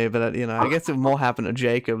happened to me. But you know, I guess it more happened to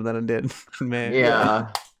Jacob than it did to me. Yeah.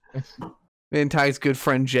 Me and Tadhg's good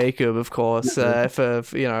friend Jacob, of course, for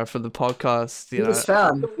the podcast, he was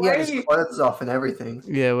found. He had his clothes off and everything.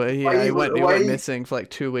 Yeah, well, he went missing for like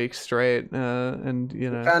 2 weeks straight, and you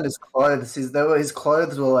know, found his clothes. His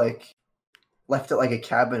clothes were like left at like a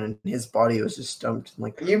cabin, and his body was just dumped.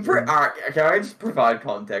 Like Can I just provide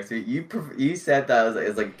context? You said that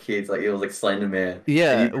as like kids, like it was like Slender Man.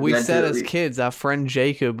 Yeah, we said as kids, our friend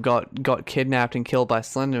Jacob got kidnapped and killed by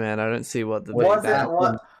Slender Man. I don't see what the you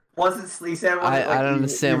said I don't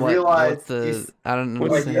understand what the I don't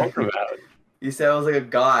understand. You said it was like a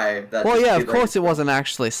guy that. Well, yeah, of course it wasn't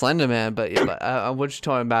actually Slender Man, but we're just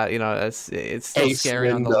talking about, you know, it's still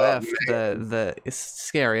scary on the left. It's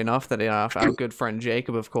scary enough that, you know, our good friend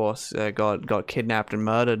Jacob, of course, got kidnapped and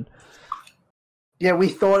murdered. Yeah, we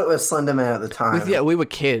thought it was Slender Man at the time. We were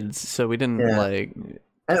kids, so we didn't like.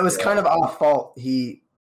 And it was kind of our fault he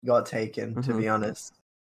got taken, to be honest.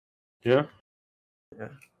 Yeah. Yeah.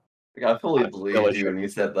 I fully believe you when you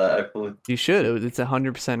said that. You should. It's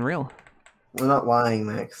 100% real. We're not lying,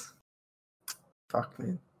 Max. Fuck,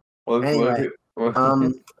 man. Anyway,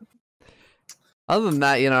 other than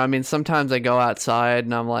that, you know, I mean, sometimes I go outside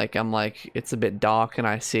and I'm like, it's a bit dark, and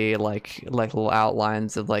I see like little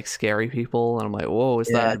outlines of like scary people, and I'm like, whoa, is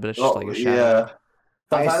that? But it's just like a shadow. Yeah.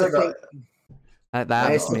 That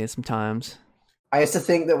happens to me sometimes. I used to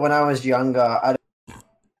think that when I was younger, I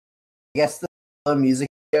guess the music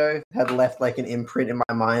video had left like an imprint in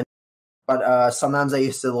my mind. But sometimes I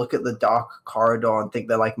used to look at the dark corridor and think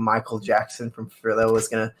that like Michael Jackson from Thriller was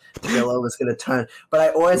gonna turn. But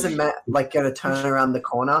I always gonna turn around the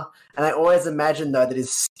corner, and I always imagined though that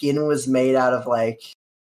his skin was made out of like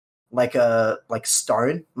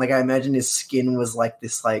stone. Like I imagine his skin was like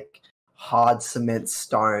this like hard cement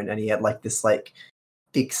stone, and he had like this like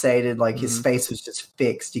fixated, like his face was just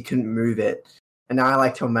fixed. You couldn't move it. And now I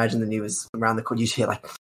like to imagine that he was around the corner. You hear like,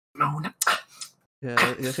 no.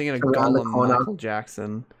 Yeah, you're thinking of Gollum Michael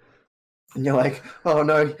Jackson. And you're like, oh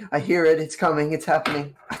no, I hear it. It's coming. It's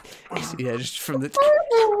happening. Yeah, just from the.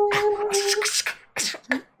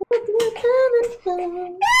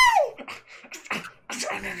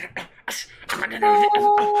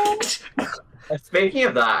 Speaking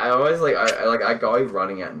of that, I always I go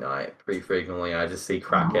running at night pretty frequently. I just see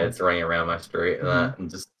crackheads running around my street and that, and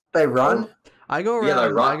just They run. I go around. yeah,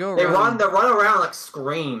 they run. I go They around. run around like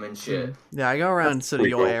scream and shit. Yeah, I go around That's sort of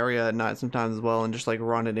pretty your cool. area at night sometimes as well, and just like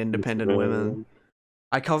run at independent women. Um,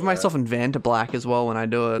 I cover myself in Vanta black as well when I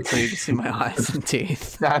do it, so you just see my eyes and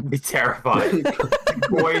teeth. That'd be terrifying.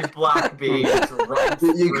 Boys, black bees,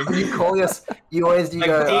 You call us. You always like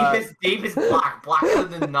go. deepest black, blacker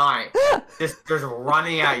than night. Just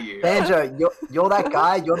running at you. Banjo, you're that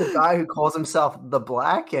guy. You're the guy who calls himself the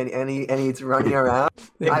Black, and he's running around.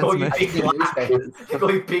 They call you I've big seen black. newspapers. They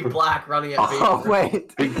call you big black running at me. Oh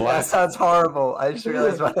wait, Big Black. that sounds horrible. I just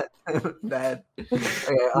realized what bad. Okay,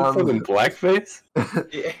 fucking blackface?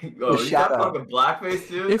 Yeah. Oh, you got shadow. fucking blackface,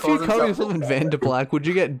 dude. If you calls cover himself yourself in Vanta black, would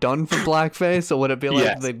you get done for blackface, or would it be like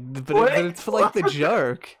Yes. but it's for like the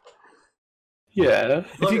joke? Yeah.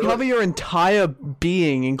 If you cover your entire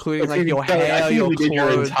being, including If like you your cover- I hair, think your we did your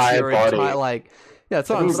clothes, entire your body. entire like, yeah, that's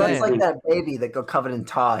what I'm Well, that's saying. like that baby that got covered in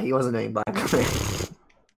tar. He wasn't doing black.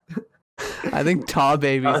 I think Tar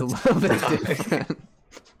Baby's a little bit different.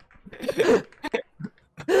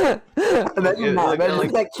 Imagine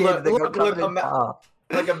that kid that got covered in ima- tar.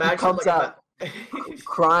 Like imagine comes out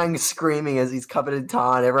crying, screaming as he's covered in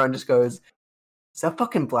tar, and everyone just goes, "Is that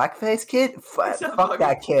fucking blackface kid? that Fuck fucking-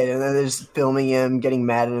 that kid!" And then they're just filming him, getting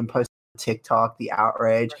mad at him, posting on TikTok, the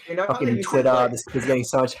outrage, You know how they fucking used to, Twitter. like- This kid's getting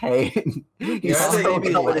so much hate. He's Yeah, Tar they- still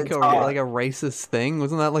Baby covered in like a tar. like a racist thing?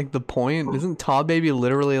 Wasn't that like the point? Isn't Tar Baby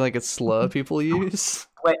literally like a slur people use?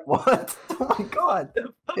 Wait, what? Oh my god!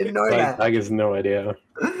 Didn't know Like, that. I guess no idea.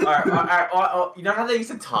 Alright, you know how they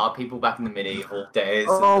used to tar people back in the medieval days?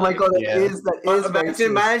 Oh my god, that Yeah. is racist.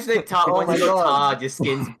 Imagine they tar Oh once my you got God. tarred,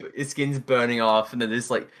 your skin's burning off, and then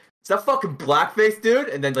there's like, is that fucking blackface, dude?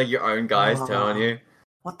 And then like your own guys telling you.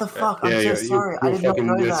 What the fuck? I'm Yeah, so you're, sorry. you're I did not fucking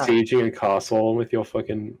know you're that. sieging a castle with your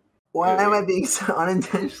fucking Why am I being so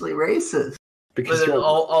unintentionally racist? because But then you're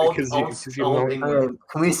old because you're old not- England. Okay,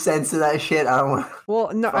 can we censor that shit? I don't want.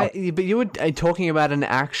 Well, no, but you were talking about an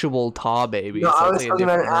actual Tar Baby. No, so I it's was like a talking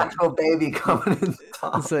about an different one. actual baby covered in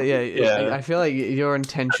tar. So yeah, Yeah. I feel like your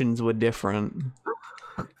intentions were different.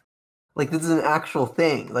 Like this is an actual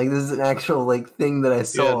thing. Like this is an actual like thing that I yeah,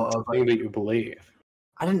 saw. it's Of, the thing like, that you believe.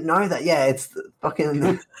 I didn't know that. Yeah, it's the fucking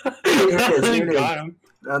Here it is. Got him.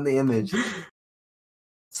 on the image.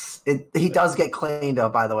 He does get cleaned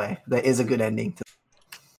up, by the way. There is a good ending to.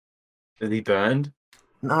 Is he burned?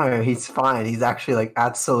 No, he's fine. He's actually like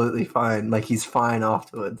absolutely fine. Like he's fine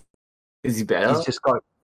afterwards. Is he better? He's just got.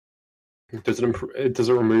 Does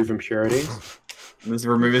it remove impurities? Does he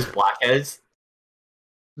remove his blackheads?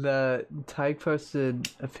 The Tadhg posted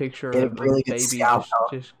a picture Get a of a really good baby scalp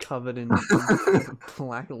out. just covered in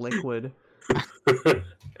black liquid.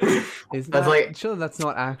 Is That's that, like- sure that's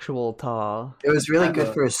not actual tar. It was really good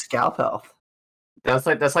Kinda. for his scalp health. That's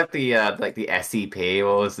like the SCP.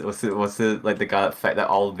 What's the like the guy that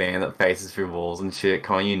old man that faces through walls and shit?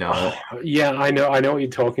 Can't you know? Yeah, I know what you're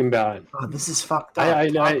talking about. Oh, this is fucked up. I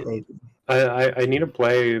Baby. need to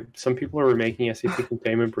play. Some people are remaking SCP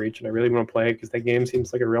Containment Breach, and I really want to play it because that game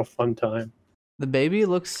seems like a real fun time. The baby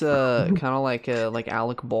looks kind of like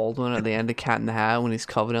Alec Baldwin at the end of Cat in the Hat when he's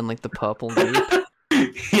covered in like the purple goop.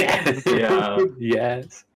 Yeah.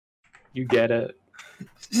 Yes. You get it.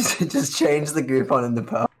 Just change the group on into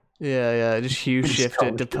purple. Yeah, just hue shift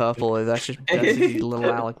it to purple. That's little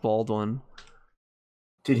Alec Baldwin.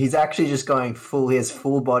 Dude, he's actually just going full. He has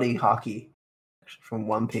full body hockey from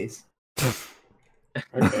One Piece.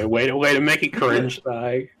 Okay, way to make it cringe,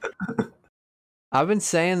 Tadhg. I've been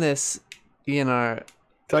saying this, you know.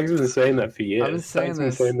 Tadhg's been saying that for years. I've been saying Tadhg's been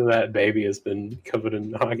this. saying that baby has been covered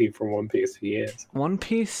in hockey from One Piece for years. One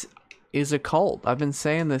Piece is a cult. I've been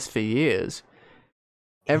saying this for years.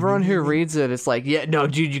 Everyone who reads it, it's like, yeah, no,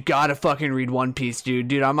 dude, you gotta fucking read One Piece, dude.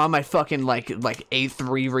 Dude, I'm on my fucking like 8th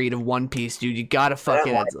reread of One Piece, dude. You gotta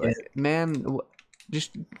fucking, like it's like, man,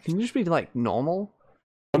 just can you just be like normal?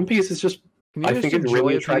 One Piece is just. Can you I just think it enjoy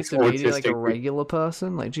really a piece attracts of media like a autistic- regular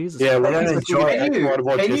person? Like Jesus. Yeah, I One don't Piece enjoy it. attracts a lot of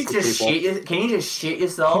autistic people. Can you just shit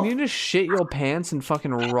yourself? Can you just shit your pants and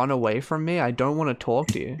fucking run away from me? I don't want to talk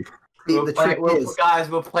to you. The trick is, Guys,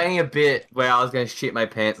 we're playing a bit where I was gonna shit my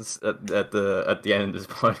pants at the end of this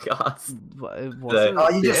podcast. What's it? oh,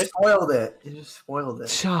 you just spoiled it. You just spoiled it.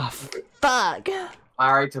 Fuck. I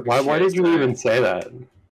already took. Why did you even say that?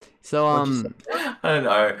 So I don't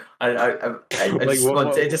know. I Like, just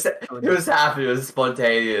what- it was happening. It was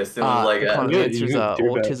spontaneous. It was like the kind of Yeah, answer is you can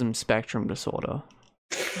do that. autism spectrum disorder.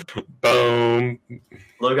 Boom.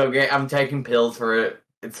 look, I'm taking pills for it.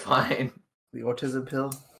 It's fine. The autism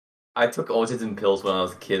pill. I took autism pills when I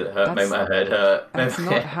was a kid. It hurt. Made That's- my head hurt. That's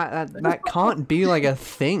not that can't be like a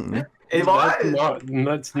thing. It That's was.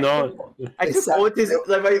 That's not. I took autism.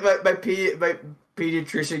 Like my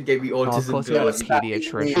pediatrician gave me Oh, of autism course, you got a pills.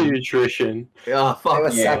 pediatrician. Pediatrician. Oh They were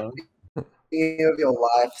fuck yeah! speaking of your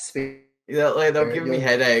life, speaking Yeah, like they'll give me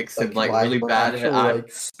headaches and like really bad actual,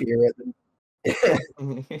 headaches. like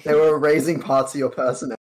spirit. They were erasing parts of your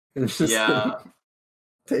personality. And just Yeah,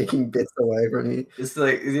 taking bits away from you. it's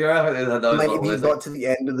like you know how those Like if you always, got to the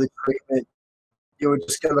end of the treatment, you were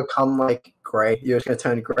just gonna become like grey. You're just gonna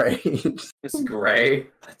turn grey. it's grey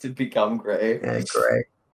to become grey. Yeah, grey.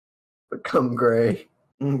 Become grey.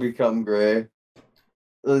 Become grey.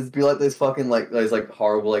 It'd be like those fucking those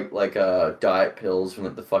horrible diet pills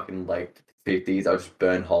from the fucking 50s. I'll just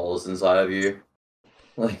burn holes inside of you.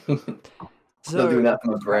 Like still doing that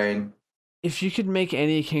for my brain. If you could make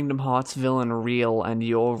any Kingdom Hearts villain real and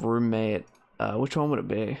your roommate, which one would it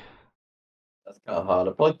be? That's kind of hard.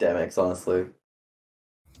 I'd probably Demex, honestly.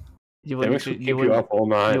 You Demex would keep you up all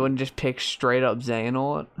night. You wouldn't just pick straight up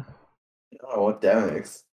Xehanort? I don't know what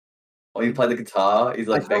Demex. Oh, you play the guitar? He's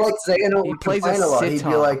I like, feel like Xehanort He would plays a complain a lot. He'd be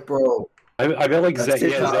sitar. like, bro. I feel like That's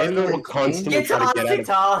it. Xehanort will constantly try to get out of.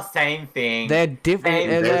 guitar, same thing. They're different.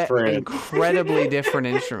 They're They're different. incredibly different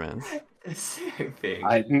instruments. Same thing.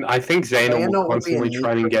 I think Xehanort Xehanort will would be a constantly neat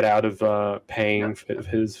try and get out of paying for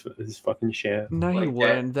his fucking share. No, he Like that.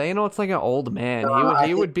 wouldn't. Xehanort's like an old man. No,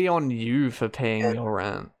 He I would be on you for paying Yeah. your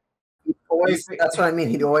rent. That's what I mean.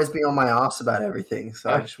 He'd always be on my ass about everything, so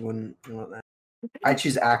I just wouldn't want that. I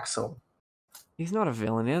choose Axel. He's not a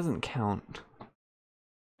villain. He doesn't count.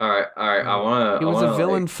 All right. I wanna. He was a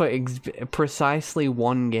villain for precisely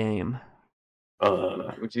one game.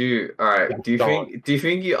 Would you? All right. Do you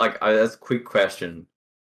think you like? That's a quick question.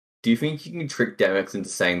 Do you think you can trick Demex into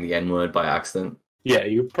saying the N word by accident? Yeah,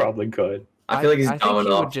 you probably could. I feel like he's I dumb think he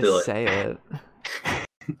enough would to. just say it.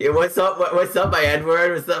 Yeah, what's up? What's up, my N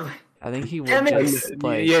word? What's up? I think he would Demex! just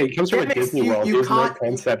like. Yeah, he comes from a Demex, Disney you- World. you There's no can't-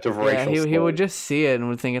 concept of Yeah, racial. he would just see it and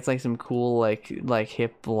would think it's like some cool like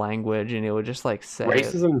hip language, and he would just like say it.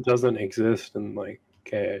 Racism doesn't exist in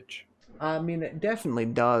KH. I mean, it definitely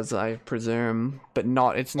does, I presume, but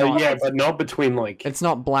not. It's Oh not. yeah, but not between It's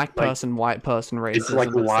not black like- person, white person racism. it's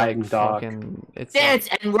like light and dark. It's Dance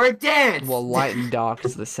and we're dance. well, light and dark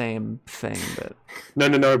is the same thing, but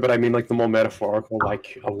No, but I mean like the more metaphorical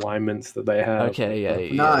alignments that they have. okay, yeah.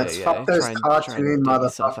 No, yeah, it's yeah. fuck those Try and cartoon dig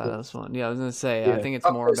yourself out of motherfuckers. this one. Yeah, I was gonna say. Yeah. I think it's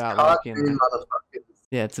Fuck more those about like cartoon motherfuckers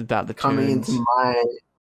yeah, it's about the coming tunes. into my.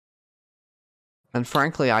 And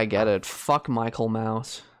frankly, I get it. Fuck Michael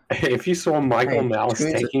Mouse. If you saw Michael Hey, Mouse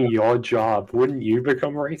Toons- taking your job, wouldn't you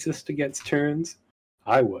become racist against Toons?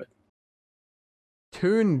 I would.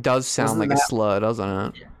 Tune does sound Isn't like a that- slur, doesn't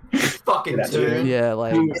it? Fucking That's tune. Yeah,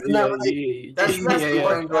 like Isn't that what That's You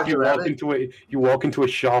what- walk into a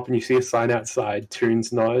shop and you see a sign outside.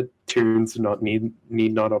 Toons not need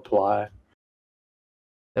not apply.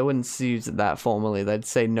 they wouldn't use it that formally. They'd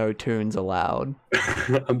say no tunes allowed.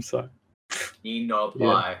 I'm sorry. Need not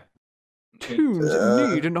apply. Tunes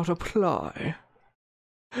need not apply.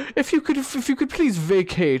 If you could please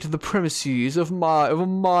vacate the premises of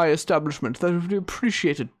my establishment, that would be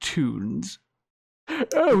appreciated, Tunes.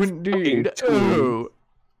 Oh, indeed. Fucking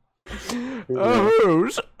Of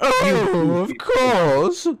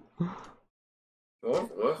course.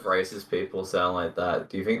 What if racist people sound like that?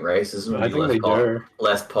 Do you think racism I would think be they do.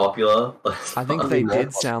 less popular? I think they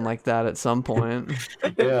did sound like that at some point.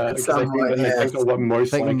 Yeah, because I Somewhat, think a lot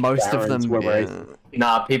most I think most of Karens them. were Yeah. racist.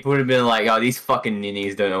 Nah, people would have been like, "Oh, these fucking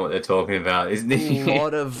ninnies don't know what they're talking about." Isn't I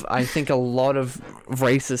think a lot of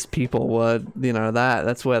racist people were,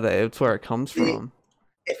 that's where it comes from.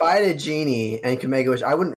 If I had a genie and could make a wish,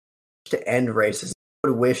 I wouldn't wish to end racism. I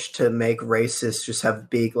would wish to make racists just have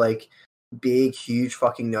big, huge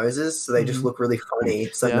fucking noses, so they just look really funny,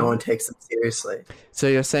 so Yeah. no one takes them seriously. So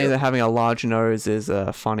you're saying that having a large nose is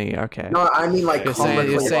funny? Okay. No, I mean like You're saying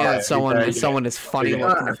comically that large. someone is funny Yeah.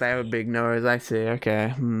 looking if they have a big nose. I see.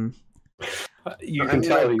 Okay. You I can mean,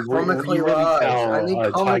 tell. like, you comically really large. tell, I mean Tadhg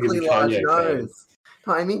is comically a large Kanye fan. nose.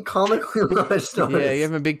 No, I mean comically large nose. Yeah, you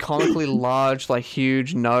have a big comically large,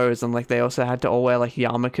 huge nose, and they also had to all wear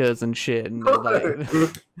yarmulkes and shit. And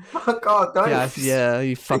Oh God, don't. yeah,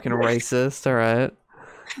 you fucking racist. All right.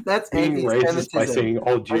 That's Being racist by anti-Semitism. saying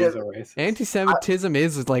all Jews are racist. Anti-Semitism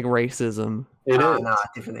is like racism. It is. Nah,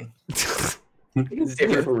 different thing. It's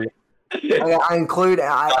different. I include.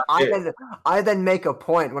 I then make a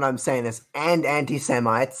point when I'm saying this, and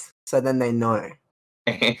anti-Semites, so then they know.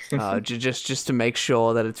 Just to make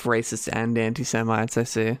sure that it's racist and anti-Semites. I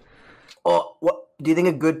see. Or what? Do you think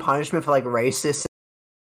a good punishment for like racists?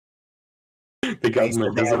 The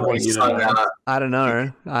government doesn't want you to know. I don't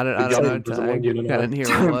know. I don't know. Tadhg. I didn't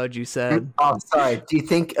hear a word you said. Oh, sorry. Do you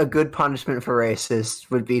think a good punishment for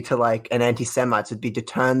racists would be to like an anti-Semites would be to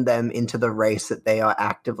turn them into the race that they are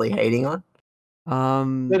actively hating on?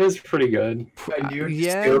 That is pretty good.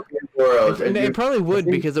 Yeah. It probably would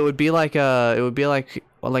because it would be like a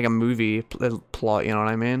movie plot. You know what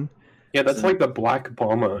I mean? Yeah, that's like the Black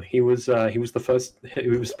Bomber. He was the first. He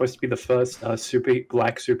was supposed to be the first black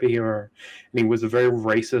superhero, and he was a very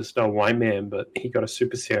racist white man. But he got a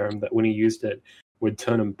super serum that, when he used it, would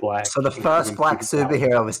turn him black. So the first black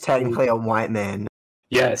superhero was technically a white man.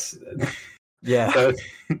 Yes. Yeah. So,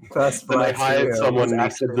 first black. They hired someone. And he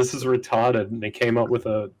actually... said, "This is retarded," and they came up with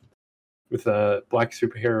a black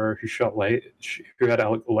superhero who had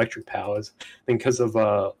electric powers. And because of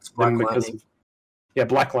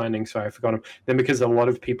Black Lightning. Sorry, I forgot him. Then because a lot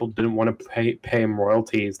of people didn't want to pay him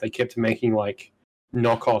royalties, they kept making like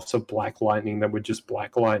knockoffs of Black Lightning that were just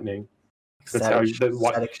Black Lightning. That's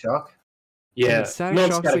Static Shock. Yeah,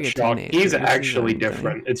 not Static Shock. He's actually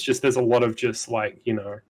different. It's just there's a lot of just like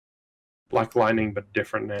Black Lightning but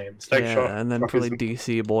different names. Static Shock. And then probably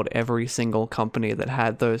DC bought every single company that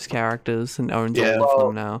had those characters and owns all of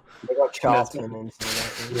them now. They got Charlton and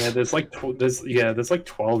stuff like that. Yeah, there's like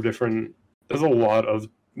 12 different. There's a lot of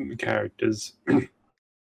characters.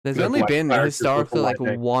 There's only been historically like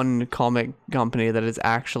one comic company that has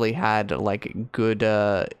actually had like good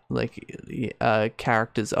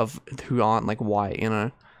characters who aren't like white, Yeah.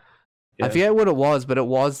 I forget what it was, but it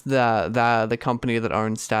was the company that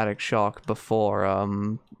owned Static Shock before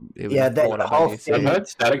it was bought up by DC. I've heard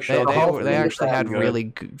Static Shock. They actually had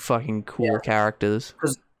really fucking cool characters.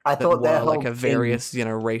 I thought that were like a various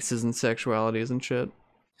races and sexualities and shit.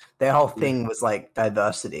 Their whole thing was like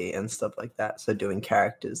diversity and stuff like that. So doing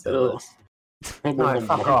characters that was no,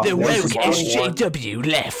 fuck off. The woke SJW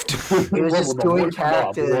left. It was just doing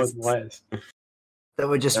characters that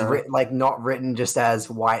were just not written just as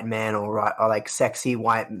white man or like sexy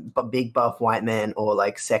white, but big buff white man or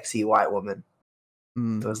like sexy white woman.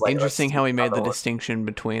 It was like interesting how he made the distinction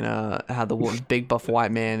between how the big buff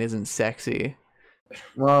white man isn't sexy.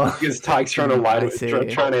 Well, because Tadhg's trying to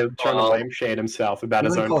trying to lameshade himself about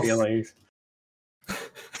his own feelings.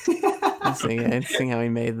 Interesting how he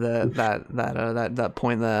made that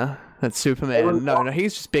point there. That Superman. No,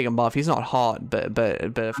 he's just big and buff. He's not hot, but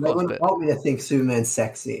of course. They wouldn't want me to think Superman's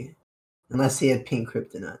sexy, unless he had pink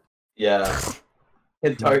kryptonite. Yeah.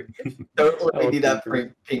 Don't let me do that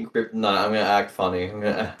pink kryptonite. I'm gonna act funny. I'm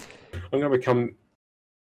gonna become.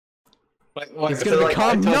 He's gonna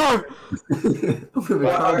become no.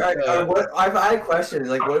 I've had a question.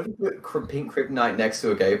 Like, what if you put pink kryptonite next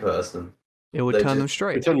to a gay person? It would turn them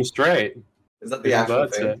straight. It turn them straight. Is that the actual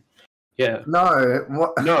thing? Yeah. No.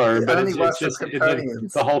 No, but it's just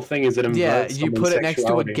the whole thing is it inverts. Yeah, you put it next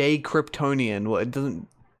to a gay Kryptonian. What it doesn't.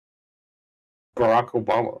 Barack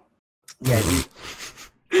Obama. Yeah.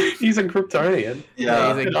 He's a Kryptonian.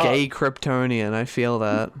 Yeah, he's a gay Kryptonian. I feel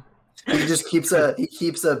that. He just keeps a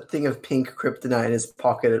thing of pink kryptonite in his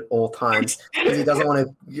pocket at all times because he doesn't want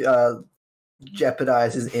to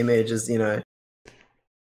jeopardize his image as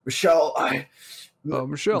Michelle.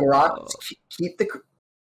 Michelle, Barack, keep the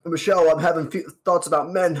Michelle. I'm having thoughts about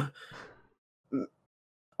men.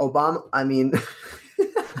 Obama. I mean,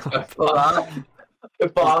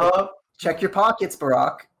 Obama. Check your pockets,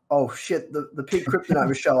 Barack. Oh shit, the pink kryptonite,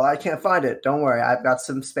 Michelle. I can't find it. Don't worry, I've got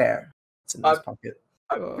some spare. It's in this pocket.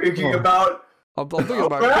 I'm thinking about. I'm thinking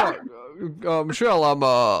about cock. Michelle, I'm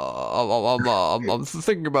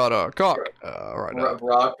thinking about cock right now.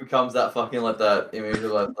 Rock becomes that fucking like that image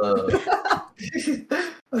of like the.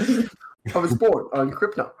 I was born on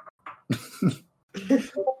Krypton. Do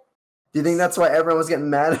you think that's why everyone was getting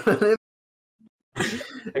mad at him?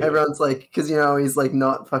 Everyone's like, because he's like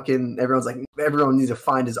not fucking. Everyone's like, everyone needs to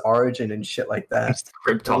find his origin and shit like that.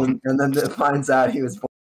 Krypton. And then it finds out he was born.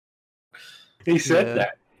 He said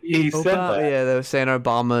that. He said that. Yeah, they were saying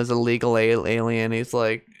Obama is a legal alien. He's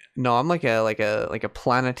like, no, I'm like a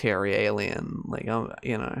planetary alien. Like I'm,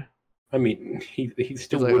 I mean, he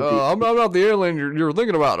still would be. I'm not the alien you're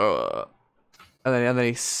thinking about. And then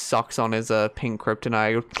he sucks on his pink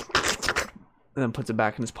kryptonite, and then puts it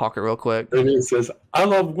back in his pocket real quick. And he says, "I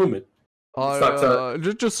love women."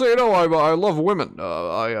 Just so you know, I love women.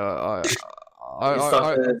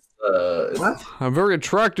 What? I'm very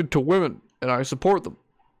attracted to women. And I support them.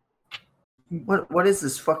 What is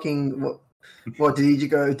this fucking? What did he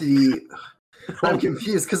go? Did he? I'm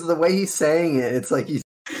confused because of the way he's saying it. It's like he's.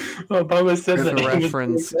 Obama said For that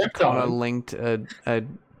reference, Connor linked a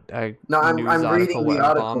No, news I'm article reading where the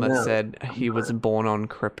article Obama now. said he was born on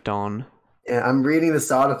Krypton. Yeah, I'm reading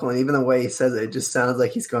this article, and even the way he says it, it just sounds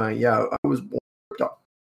like he's going, "Yo, I was born.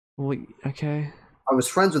 Well, okay. I was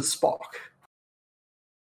friends with Spock."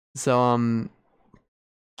 So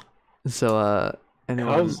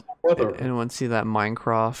anyone see that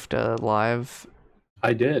Minecraft live?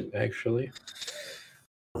 I did actually.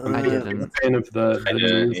 I didn't. I'm a fan of the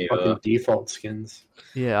new fucking default skins.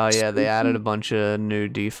 Yeah, they added a bunch of new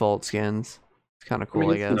default skins. It's kind of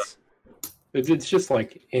cool, I guess. It's just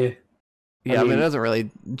like, eh. Yeah, I mean, it doesn't really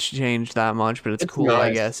change that much, but it's cool, nice.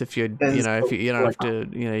 I guess. If you if you don't have to,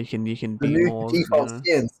 you can The be new more. default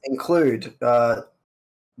skins include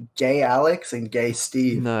Gay Alex and Gay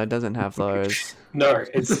Steve. No, it doesn't have those. No,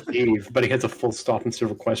 it's Steve, but he has a full stop instead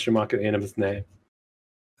of a question mark at the end of his name.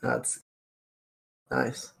 That's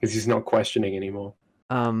nice. Because he's not questioning anymore.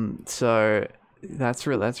 So that's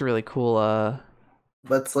really cool.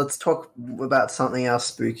 Let's talk about something else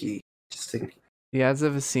spooky. You guys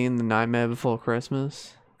ever seen The Nightmare Before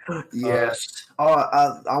Christmas? Yes. I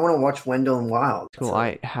want to watch Wendell and Wild. Cool. So.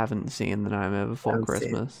 I haven't seen The Nightmare Before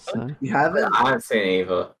Christmas. So. You haven't? I haven't seen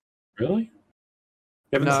either. Really?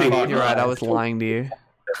 You haven't No, seen you're right. I was lying to you.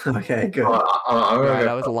 Okay, good. Right,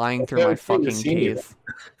 I was lying through my fucking teeth.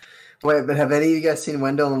 Wait, but have any of you guys seen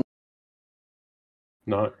Wendell and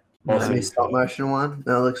No. Any stop motion one?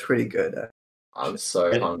 No, it looks pretty good. I'm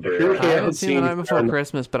so hungry. I haven't seen The Night Before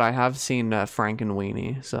Christmas, but I have seen Frank and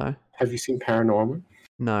Weenie. So. Have you seen Paranormal?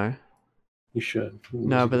 No. You should.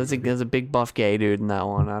 No, but there's a big buff gay dude in that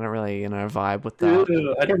one. I don't really vibe with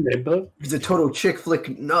that. I don't remember. He's a total chick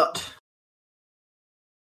flick nut.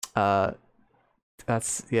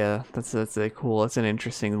 That's a cool. It's an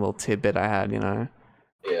interesting little tidbit I had.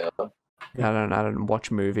 Yeah. I don't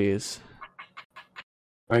watch movies.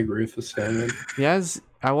 I agree with the statement. Yes,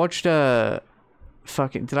 I watched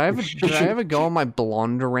fucking. Did I ever go on my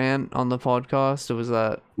Blonde rant on the podcast? Or was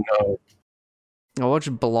that? No. I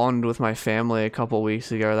watched Blonde with my family a couple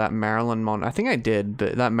weeks ago. That I think I did,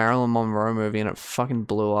 but that Marilyn Monroe movie, and it fucking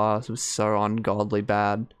blew ass. It was so ungodly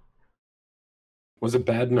bad. Was it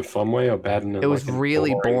bad in a fun way or bad in a? It was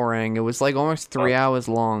really boring. It was like almost 3 hours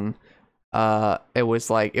long. It was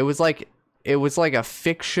like a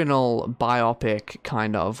fictional biopic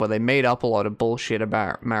kind of, where they made up a lot of bullshit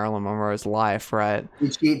about Marilyn Monroe's life, right?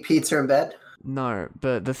 Did she eat pizza in bed? No,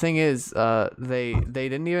 but the thing is, they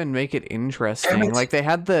didn't even make it interesting. Like they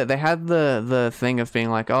had the thing of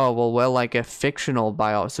being like, oh well, we're like a fictional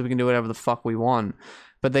biopic, so we can do whatever the fuck we want.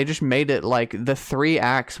 But they just made it like the 3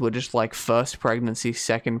 acts were just like first pregnancy,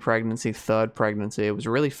 second pregnancy, third pregnancy. It was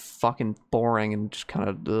really fucking boring and just kind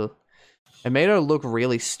of. It made her look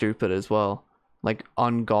really stupid as well, like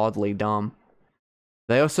ungodly dumb.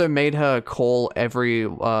 They also made her call every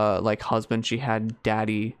like husband she had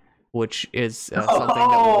daddy, which is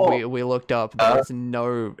something that we looked up. There's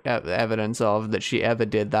no evidence of that she ever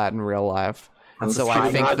did that in real life. And so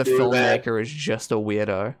I think the filmmaker is just a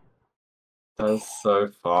weirdo. That's so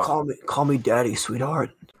far. Call me daddy,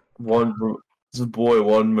 sweetheart. One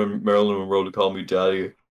Marilyn Monroe to call me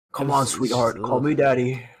daddy. Come on, sweetheart, call me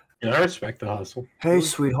daddy. Yeah, I respect the hustle. Hey,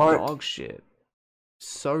 sweetheart. Dog shit.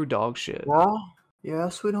 So dog shit. Yeah,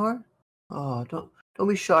 sweetheart. Oh, don't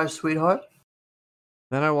be shy, sweetheart.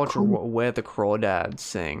 Then I watch Where the Crawdads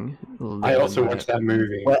Sing. I also watched that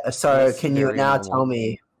movie. So can you now tell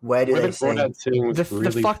me where do they sing?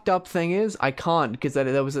 The fucked up thing is I can't, because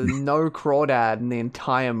there was no crawdad in the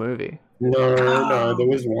entire movie. No, there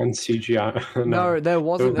was one CGI. No, there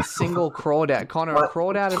wasn't a single crawdad. Connor, a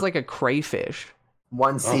crawdad is like a crayfish.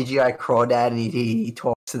 One CGI crawdad, and he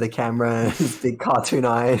talks to the camera and his big cartoon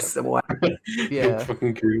eyes. Yeah.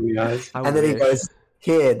 Fucking googly eyes. And then he goes,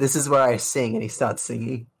 "Here, this is where I sing," and he starts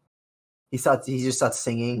singing. He just starts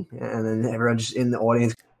singing, and then everyone just in the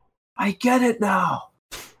audience, I get it now.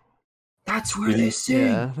 That's where they sing.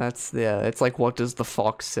 Yeah, it's like, what does the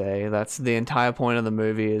fox say? That's the entire point of the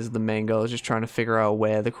movie, is the main girl is just trying to figure out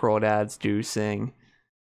where the crawdads do sing.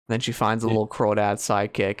 Then she finds a little crawdad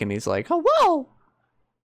sidekick, and he's like, oh, well,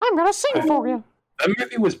 I'm gonna sing for you. That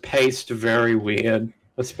movie was paced very weird,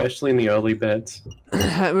 especially in the early bits.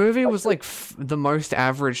 That movie was like the most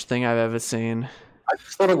average thing I've ever seen. I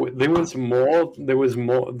just thought there was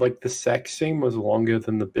more, like the sex scene was longer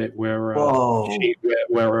than the bit where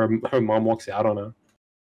her mom walks out on her.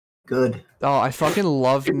 good. Oh, I fucking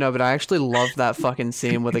love no, but I actually love that fucking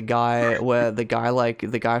scene where the guy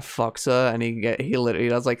fucks her and he literally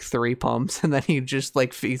does like 3 pumps and then he just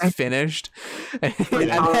like he's finished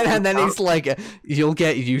and then he's like, "You'll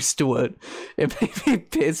get used to it." It made me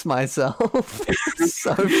piss myself. It's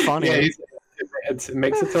so funny. Yeah, it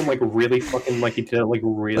makes it sound like really fucking like he did it like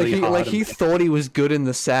really hard. Like he thought he was good in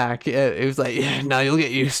the sack. It was like, "Yeah, no, you'll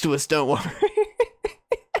get used to us. Don't worry."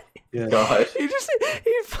 Yeah. God. He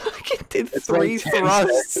fucking did 3 like 10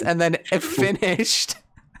 thrusts seconds. and then it finished.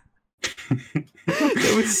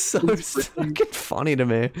 It was so fucking funny to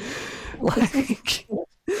me. Like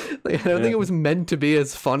I don't think it was meant to be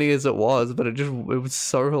as funny as it was, but it was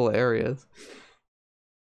so hilarious.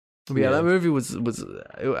 But yeah, that movie was Very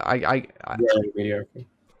mediocre.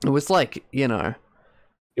 it was like, you know,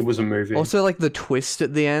 It was a movie. also like the twist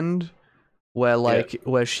at the end where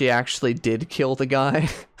where she actually did kill the guy.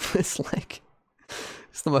 It's like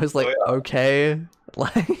it's the most like okay,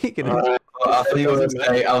 like you know. I thought you were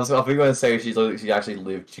gonna say she actually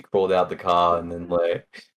lived. She crawled out the car and then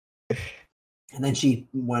like. And then she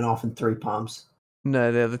went off in 3 pumps.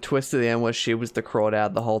 No, the twist at the end was she was the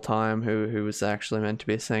crawdad the whole time who was actually meant to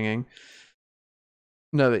be singing.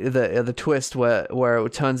 No, the twist where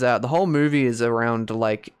it turns out the whole movie is around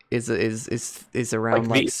like is around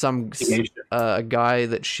like some a guy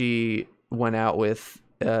that she went out with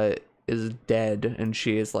is dead and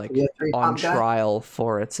she is like on trial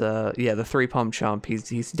for its the 3-pump chump.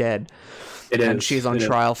 He's dead. And she's on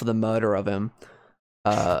trial for the murder of him.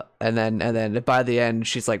 And then by the end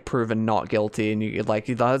she's like proven not guilty, and you like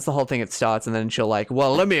that's the whole thing. It starts and then she'll like,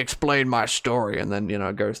 well, let me explain my story, and then, you know,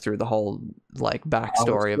 it goes through the whole like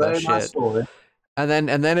backstory of her shit. And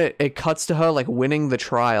then it cuts to her like winning the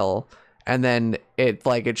trial, and then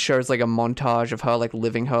it shows like a montage of her like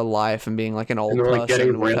living her life and being like an old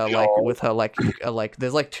person with her like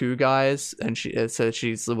there's like 2 guys, and so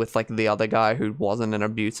she's with like the other guy who wasn't an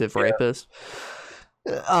abusive rapist.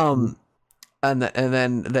 And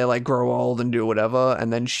then they like grow old and do whatever,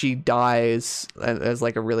 and then she dies as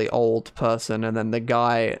like a really old person, and then the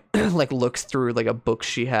guy like looks through like a book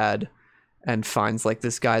she had and finds like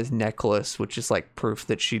this guy's necklace, which is like proof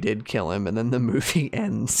that she did kill him, and then the movie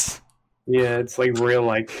ends. Yeah, it's like real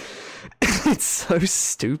like it's so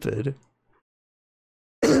stupid.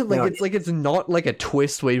 It's not like a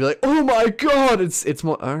twist where you're like, oh my god, it's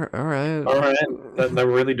more all right. That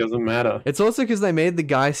really doesn't matter. It's also because they made the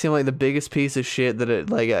guy seem like the biggest piece of shit that it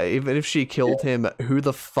like even if she killed him, who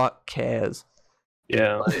the fuck cares?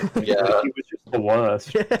 Yeah, Yeah. he was just the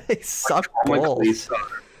worst. Yeah, he sucked balls.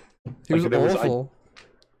 He was awful.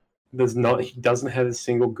 He doesn't have a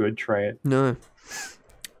single good trait. No.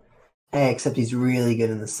 Hey, except he's really good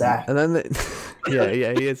in the sack. And then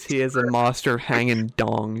he is a master of hanging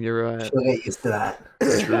dong. You're right. She'll get used to that.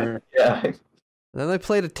 Sure. Yeah. And then they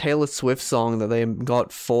played a Taylor Swift song that they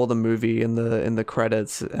got for the movie in the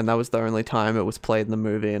credits, and that was the only time it was played in the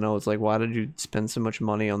movie. And I was like, why did you spend so much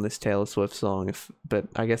money on this Taylor Swift song? But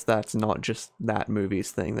I guess that's not just that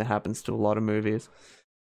movie's thing. That happens to a lot of movies.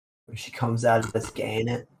 She comes out as gay in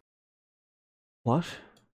it. What?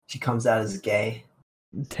 She comes out as gay.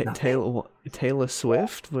 Taylor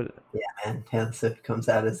Swift? What? Yeah, man. Taylor Swift comes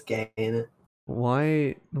out as gay in it.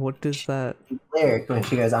 Why? What does that? Lyric when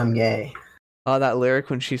she goes, "I'm gay." Oh, that lyric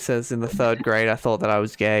when she says in the 3rd grade, I thought that I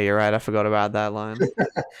was gay. You're right. I forgot about that line.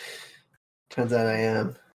 Turns out I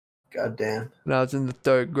am. God damn. When I was in the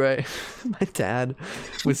 3rd grade, my dad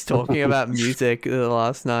was talking about music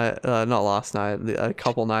last night. Not last night. A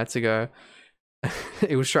couple nights ago.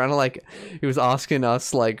 He was trying to he was asking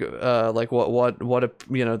us what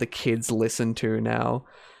you know the kids listen to now.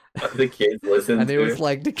 The kids listen and to. he was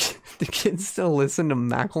like, the kids still listen to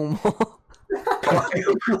Macklemore.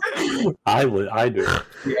 I do.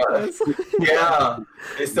 Yeah. Yeah.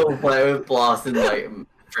 They still play with Blast and like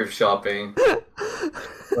thrift shopping.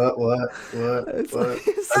 What? It's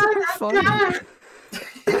so funny.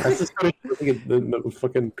 I just gotta look at the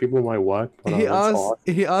fucking people in my work.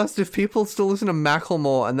 He asked if people still listen to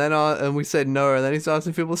Macklemore, and then and we said no, and then he's asked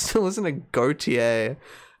if people still listen to Gautier.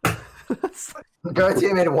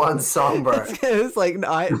 Gautier made 1 song, bro. It's like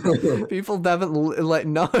people haven't like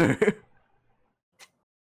no.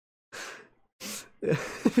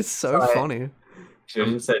 It's so funny. Should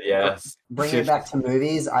have said yes. Bringing it back to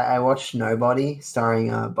movies, I watched Nobody, starring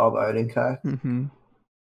Bob Odenkirk. Mm-hmm.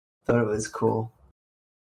 Thought it was cool.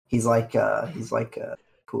 He's like a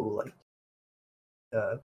cool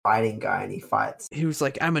fighting guy, and he fights. He was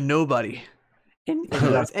like, I'm a nobody. And He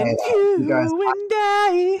goes,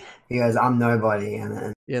 I'm nobody, and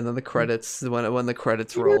then yeah, and then the credits when the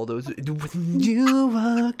credits rolled, it was when you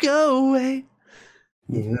walk away.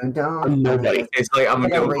 You don't. Nobody. It's like I'm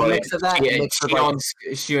Like a going remix of that, mixed with, like-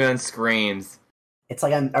 she on screams. It's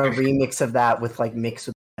like a remix of that with like mixed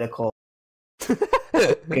with medical.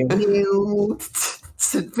 That'd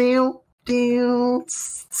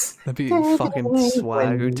be fucking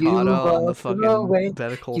swag utada on the fucking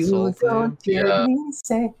Better Call Saul theme. Yeah.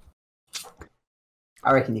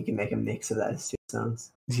 I reckon you can make a mix of those two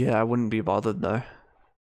songs. Yeah, I wouldn't be bothered though.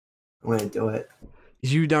 I'm gonna do it.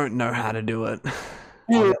 You don't know how to do it.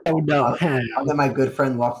 Oh no! I'll get my good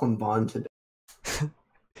friend Lachlan Bond to do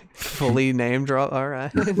Fully name drop. All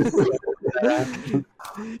right. You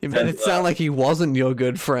made it sound like he wasn't your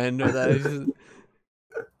good friend, or that.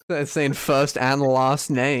 They're saying first and last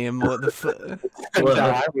name. What the fuck? I was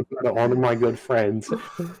going to honor my good friends.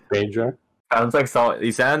 Banjo. Sounds like someone.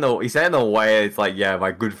 He said in the way it's like, yeah,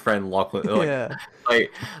 my good friend Lachlan. Like, Yeah.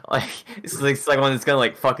 like it's like one that's gonna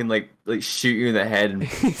like fucking like shoot you in the head. And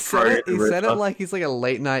He said it like he's like a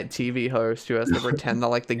late night TV host who has to pretend that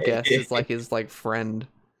like the guest is like his like friend.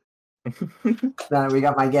 Now we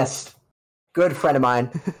got my guest, good friend of mine,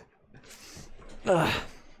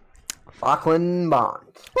 Lachlan Bond.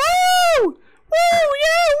 Woo! Woo!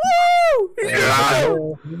 Yeah! Woo!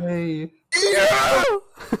 Yeah. Yeah!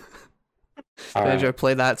 Alright. Banjo,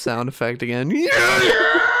 play that sound effect again.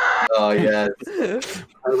 Oh yeah. I'm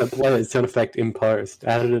going to play that sound effect in post.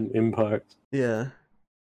 Added an in post. Yeah.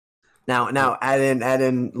 Now add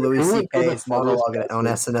in Louis C.K.'s monologue on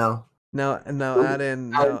SNL. No, add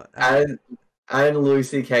in. And Louis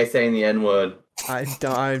C.K. saying the N-word. No.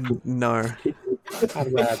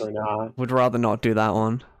 I'd rather not. Would rather not do that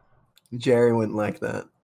one. Jerry wouldn't like that.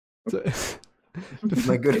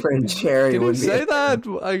 My good friend Jerry Did he would say that?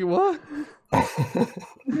 Like, what?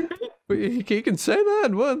 He can say that?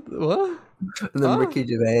 What? And then Ricky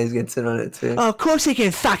Gervais gets in on it too. Oh, of course he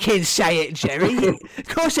can fucking say it, Jerry. Of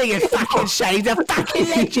course he can fucking say he's a fucking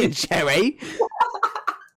legend, Jerry.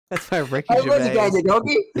 That's by Ricky I love you guys, Gervais.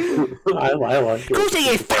 doggy. I like Of course he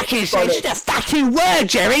can fucking say it's just a fucking word,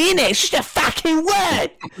 Jerry, isn't it? It's just a fucking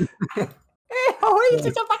word. Hey, how are you? It's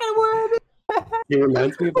just a fucking word. He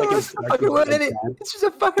reminds me of like It's just a fucking word in it. It's just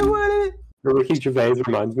a fucking word in it. Ricky Gervais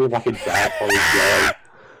reminds me of like a dad on his leg.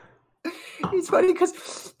 It's funny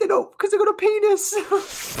because they got a penis.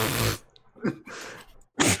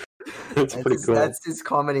 It's pretty cool. That's his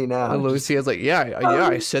comedy now. And Lucia's like, yeah,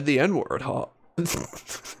 I said the N-word, huh?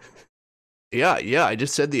 yeah, I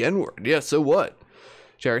just said the N-word. Yeah, so what?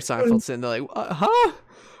 Jerry Seinfeld's sitting there like, huh?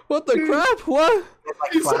 What the crap? What?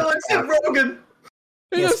 You sound like Seth Rogen.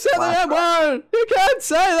 You just said the N-word! You can't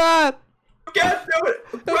say that! You can't do it.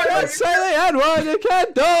 You can't say the N-word! You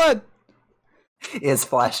can't do it! It's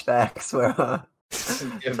flashbacks where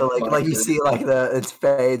so like you see like it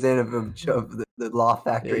fades in of the Laugh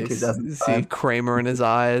Factory You 2005. see Kramer in his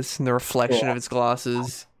eyes and the reflection of his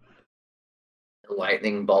glasses.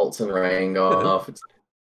 Lightning bolts and rain going off. It's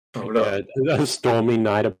like, hold up. A stormy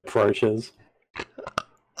night approaches.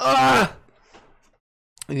 Ah!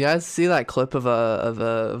 You guys see that clip of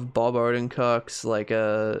Bob Odenkirk's like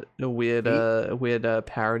a weird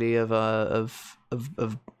parody of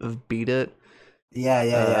Beat It?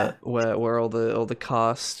 Yeah. Where all the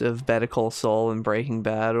cast of Better Call Saul and Breaking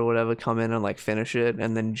Bad or whatever come in and like finish it,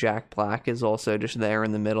 and then Jack Black is also just there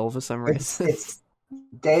in the middle for some reason. It's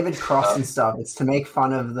David Cross and stuff. It's to make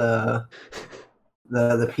fun of the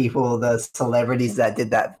people, the celebrities that did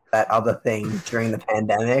that other thing during the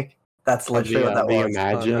pandemic. That's literally what that was.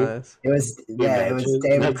 Imagine. Oh, nice. It was David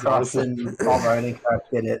That's Cross awesome. and Bob Odenkirk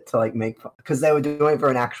did it to like make because they were doing it for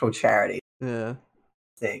an actual charity Yeah.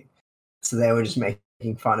 thing, so they were just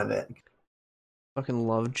making fun of it. Fucking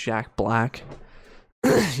love Jack Black.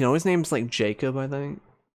 You know his name's like Jacob, I think.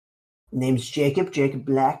 Name's Jacob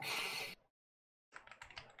Black.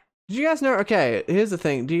 Did you guys know? Okay, here's the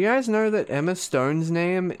thing. Do you guys know that Emma Stone's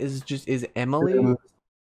name is Emily?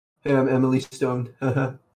 I'm Emily Stone.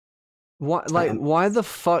 Why the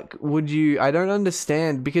fuck would you? I don't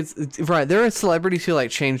understand because right, there are celebrities who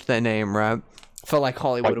like change their name, right, for like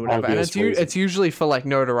Hollywood or whatever, and it's usually for like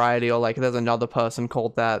notoriety or like there's another person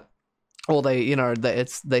called that, or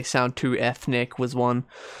they sound too ethnic was one,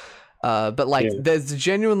 but like there's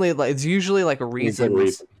genuinely like it's usually like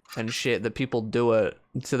reasons and shit that people do it,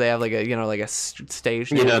 so they have like a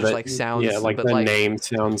stage name which like sounds like but, the like, name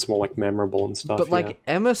sounds more like memorable and stuff. but like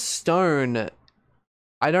Emma Stone,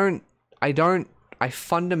 I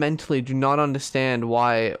fundamentally do not understand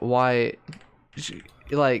why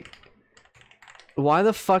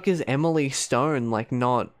the fuck is Emily Stone like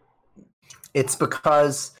not? It's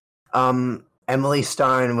because Emily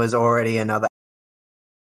Stone was already another,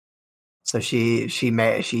 so she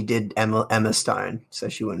did Emma Stone, so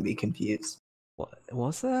she wouldn't be confused. What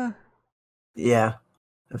was there? Yeah,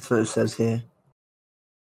 that's what it says here.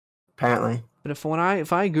 Apparently. But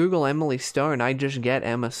if I Google Emily Stone, I just get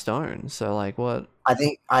Emma Stone. So like, what? I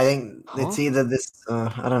think it's Huh? either this.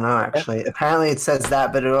 I don't know actually. Apparently it says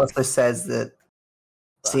that, but it also says that.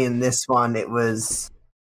 See, in this one, it was.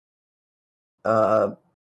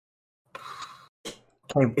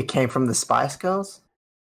 It came from the Spice Girls,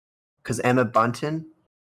 because Emma Bunton.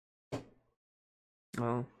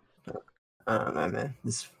 Oh, I don't know, man.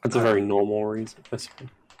 That's a very normal reason.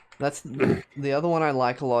 that's the other one I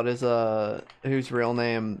like a lot is whose real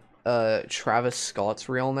name? Travis Scott's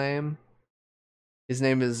real name. His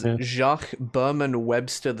name is Jacques Berman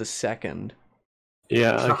Webster II.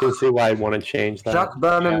 Yeah, I can see why I'd want to change that. Jacques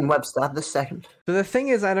Berman Webster II. But the thing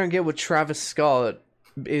is, I don't get what Travis Scott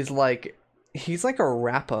is like. He's like a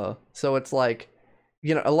rapper, so it's like,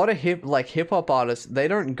 you know, a lot of hip hop artists, they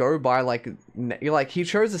don't go by like he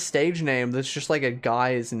chose a stage name that's just like a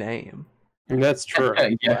guy's name. That's true.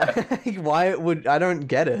 Yeah. Why would I don't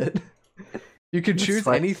get it? You could choose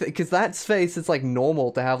anything because that space. It's like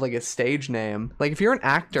normal to have like a stage name. Like if you're an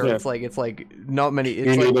actor, it's like not many.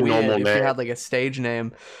 It's like weird if you had like a stage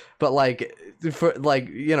name, but like for like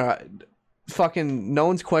you know. Fucking no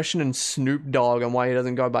one's questioning Snoop Dogg and why he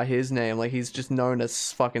doesn't go by his name. Like he's just known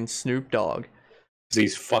as fucking Snoop Dogg.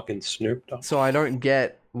 He's fucking Snoop Dogg. So I don't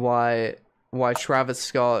get why Travis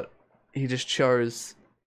Scott he just chose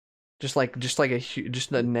just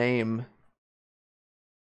a name.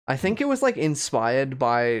 I think it was like inspired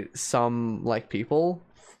by some like people,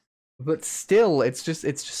 but still it's just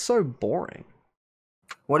so boring.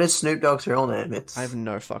 What is Snoop Dogg's real name? I have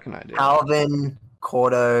no fucking idea. Calvin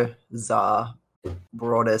Cortazar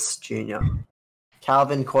Broadus Jr.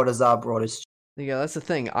 Calvin Cortazar Broadus. Yeah, that's the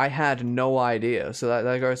thing. I had no idea. So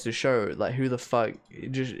that goes to show like who the fuck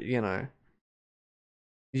just you know.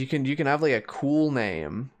 You can have like a cool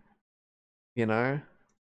name, you know.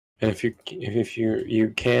 And if you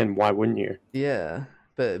can, why wouldn't you? Yeah,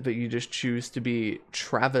 but you just choose to be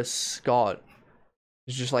Travis Scott.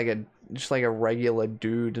 It's just like a regular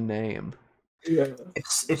dude name. Yeah.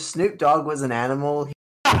 If Snoop Dogg was an animal,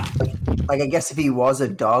 like I guess if he was a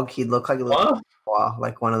dog, he'd look like a little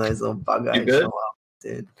like one of those little bug eyes.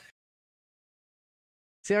 Dude.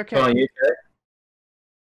 See, okay.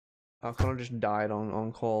 Oh, Connor just died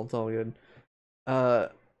on call. It's all good.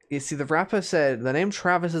 You see, the rapper said the name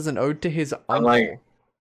Travis is an ode to his uncle.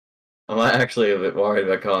 I'm actually a bit worried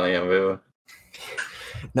about calling him Viva.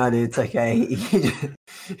 No, dude, it's okay.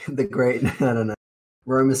 The great, I don't know.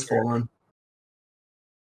 Rome has fallen.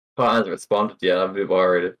 I hasn't responded yet. I'm a bit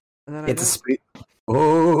worried. And then it's a spook.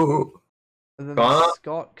 Oh. And then the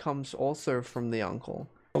Scott comes also from the uncle.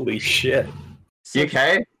 Holy shit! You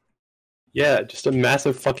okay? Yeah, just a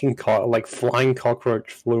massive fucking flying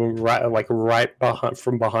cockroach flew right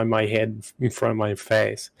behind my head in front of my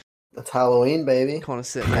face. That's Halloween, baby. Kind of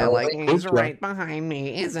sitting there like he's right behind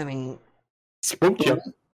me, isn't he? Spooked you.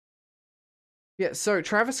 Yeah. So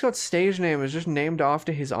Travis Scott's stage name is just named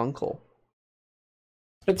after his uncle.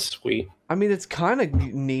 It's sweet. I mean, it's kind of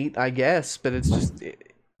neat, I guess, but it's just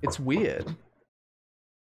it's weird.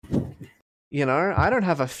 You know, I don't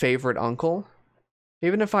have a favorite uncle.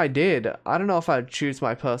 Even if I did, I don't know if I'd choose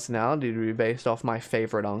my personality to be based off my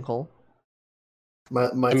favorite uncle. My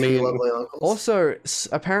two lovely uncles. Also,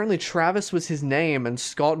 apparently Travis was his name and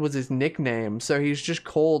Scott was his nickname, so he's just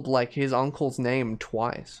called like his uncle's name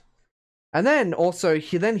twice. And then also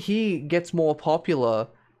he gets more popular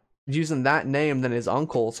using that name than his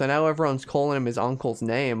uncle, so now everyone's calling him his uncle's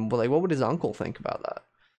name. But like, what would his uncle think about that?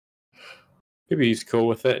 Maybe he's cool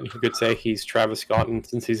with it, and he could say he's Travis Scott, and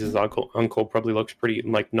since he's his uncle probably looks pretty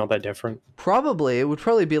like not that different. Probably it would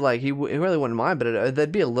probably be like he really wouldn't mind, but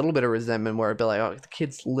there'd be a little bit of resentment where it'd be like, oh, the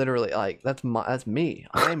kid's literally like that's me.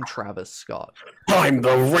 I'm Travis Scott. I'm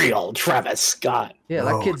the real Travis Scott. Yeah,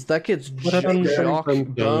 that kid's Jacques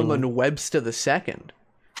Berman Webster II.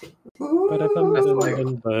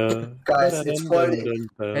 Guys, it's floating.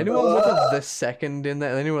 Anyone with the second in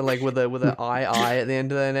there, anyone like with a I at the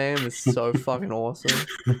end of their name is so fucking awesome.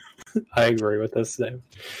 I agree with this name.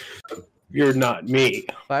 You're not me.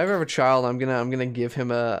 If I ever have a child, I'm gonna give him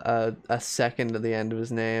a second at the end of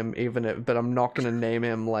his name, but I'm not gonna name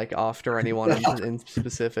him like after anyone in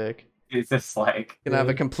specific. It's just like gonna have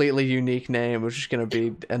a completely unique name, which is gonna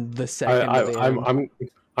be and the second.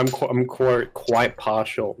 I'm quite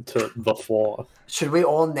partial to the 4. Should we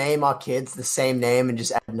all name our kids the same name and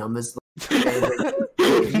just add numbers?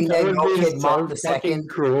 If you name your kid Martin the second,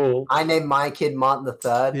 cruel. I name my kid Martin the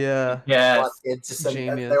third. Yeah. It's just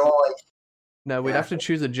genius. They're all like. No, we'd have to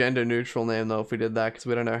choose a gender neutral name though if we did that because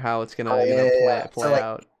we don't know how it's gonna play so,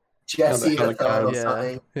 out. Jesse the third or Yeah,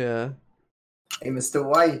 something. yeah. Hey, Mr.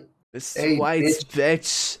 White. Mr. Hey, White's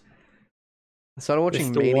bitch. I started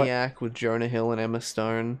watching Mr. White. Maniac with Jonah Hill and Emma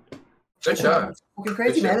Stone. Good show. It's fucking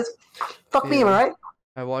crazy, Good man. Fuck me, Yeah. am I right?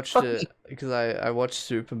 I watched Fuck it because I watched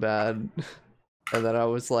Superbad, and then I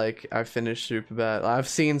was like, I finished Superbad. I've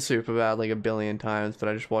seen Superbad like a billion times, but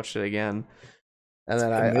I just watched it again, and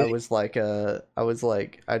then I was like,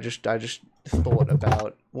 I just thought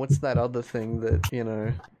about what's that other thing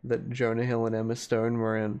that that Jonah Hill and Emma Stone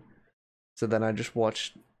were in. So then I just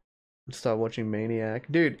started watching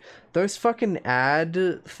Maniac. Dude, those fucking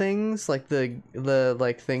ad things, like the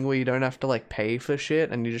like thing where you don't have to like pay for shit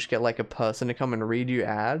and you just get like a person to come and read you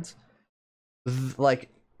ads. Like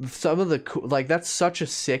some of the like that's such a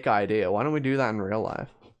sick idea. Why don't we do that in real life?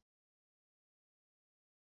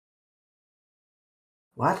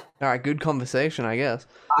 What? All right, good conversation, I guess.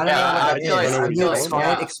 I don't know what that is.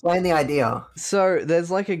 yeah. Explain the idea. So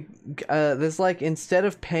there's like instead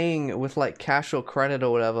of paying with like cash or credit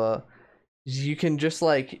or whatever, you can just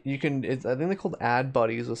like I think they're called ad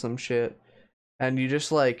buddies or some shit, and you just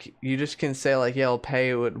can say like, yeah, I'll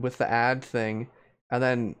pay with the ad thing, and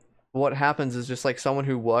then what happens is just like someone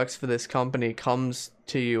who works for this company comes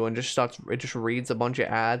to you and just reads a bunch of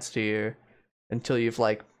ads to you until you've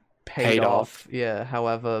like paid off, yeah,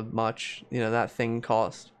 however much that thing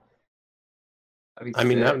cost. I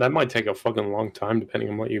mean, that might take a fucking long time depending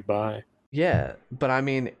on what you buy. Yeah, but I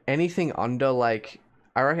mean, anything under like,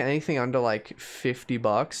 I reckon anything under like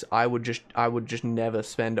 $50, I would just never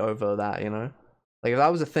spend over that, Like if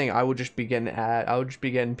that was a thing, I would just be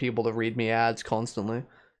getting people to read me ads constantly.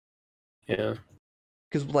 Yeah.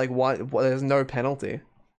 Because like, why? There's no penalty. I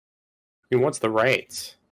mean, what's the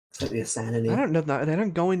rates? It's like the sanity. I don't know. They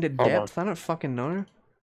don't go into depth. I don't fucking know.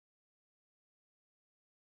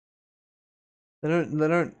 They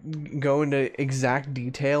don't go into exact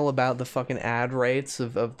detail about the fucking ad rates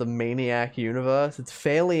of the Maniac universe. It's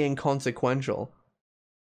fairly inconsequential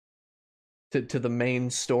to the main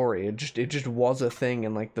story. It just was a thing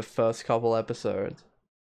in like the first couple episodes.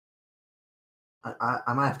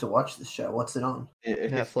 I might have to watch this show. What's it on?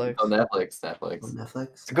 Netflix. On Netflix. On Netflix?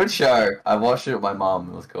 It's a good show. I watched it with my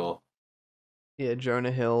mom. It was cool. Yeah, Jonah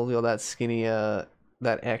Hill, that skinny, that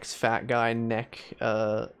ex-fat guy neck,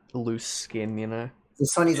 loose skin, Is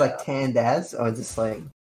this one he's like tanned as, or is this like?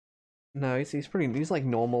 No, he's like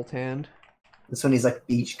normal tanned. This one he's like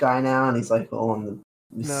beach guy now, and he's like all on the.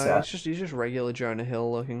 No, he's just regular Jonah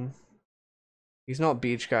Hill looking. He's not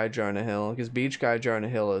beach guy Jonah Hill, because beach guy Jonah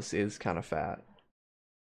Hill is kind of fat.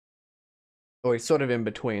 Or he's sort of in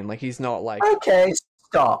between. Like he's not like. Okay,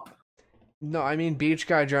 stop. No, I mean beach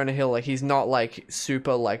guy Jonah Hill. Like he's not like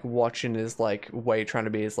super like watching his like weight, trying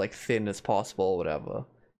to be as like thin as possible or whatever.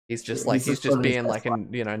 He's just like he's just being like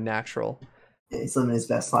natural. Yeah, he's living his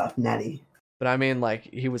best life, natty. But I mean, like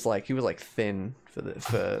he was thin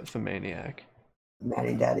for Maniac.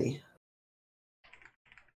 Natty daddy.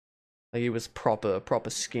 Like he was proper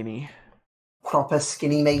skinny. Proper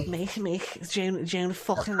skinny, mate. Mate, June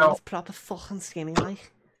fucking is proper fucking skinny,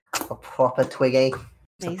 like. A proper twiggy.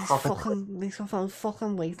 Mate, he's got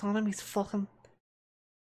fucking weight on him, he's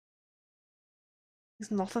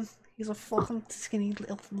nothing. He's a fucking skinny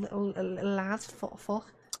little lad, fuck.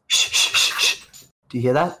 Shh. Do you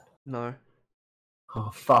hear that? No.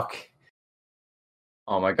 Oh, fuck.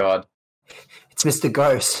 Oh my god. It's Mr.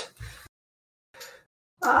 Ghost.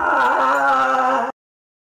 Ah!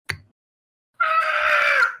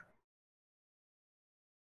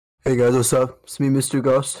 Hey guys, what's up? It's me, Mr.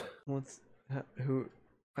 Ghost. Who?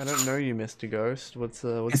 I don't know you, Mr. Ghost. What's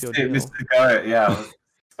your deal? Mr. Ghost, yeah. What's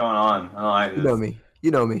going on? I don't like this.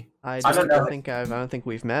 You know me. I don't think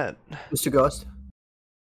we've met. Mr. Ghost.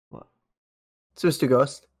 What? It's Mr.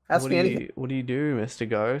 Ghost. Ask me anything. What do you do, Mr.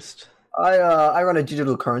 Ghost? I run a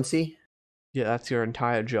digital currency. Yeah, that's your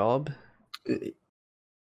entire job.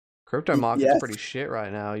 Crypto market's pretty shit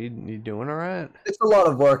right now. You doing alright? It's a lot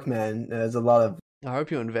of work, man. There's a lot of. I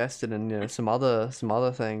hope you invested in some other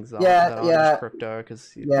things. That aren't just crypto,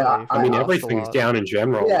 because I mean everything's down in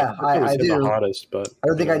general. Yeah, I do. The hardest, but I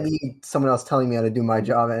don't think I need someone else telling me how to do my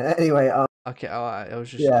job. Anyway, okay. I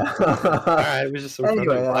was just Alright, it was just some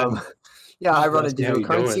anyway. Yeah, I run a digital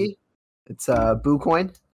currency. It's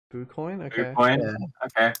Boocoin. Boocoin. Okay. Boocoin? Yeah.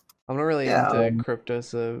 Okay. I'm not really into crypto,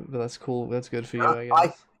 but that's cool. That's good for you, I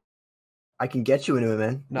guess. I can get you into it,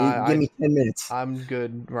 man. No, give me 10 minutes. I'm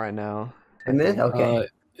good right now. 10 minutes? Okay.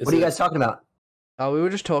 What are you guys talking about? Oh, we were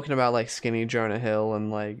just talking about like skinny Jonah Hill and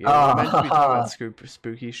like we were meant to be talking about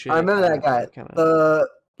spooky shit. I remember that guy. The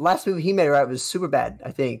last movie he made, right, was Superbad.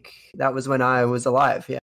 I think that was when I was alive.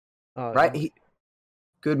 Yeah. Oh, right. Yeah.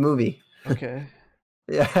 Good movie. Okay.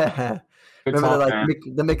 Yeah. Good Remember talk, the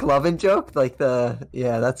man. the McLovin joke? Like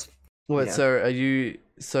that's Wait, Yeah.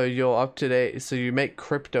 so you're up to date? So you make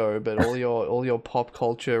crypto, but all your pop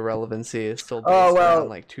culture relevancy is still based Oh, well, around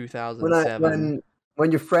like 2007.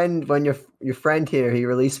 when your friend here, he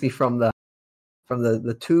released me from the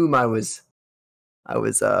tomb I was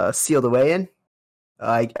sealed away in.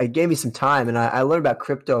 I gave me some time and I learned about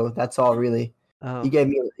crypto. That's all really. Oh, He gave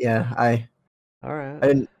me all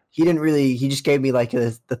right. he just gave me like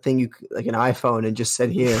the thing like an iPhone and just said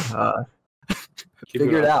here,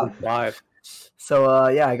 figure it out. Live. So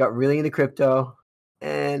yeah, I got really into crypto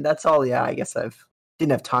and that's all. Yeah, I guess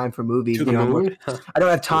didn't have time for movies. To the You know, moon? I don't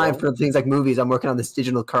have time for things like movies. I'm working on this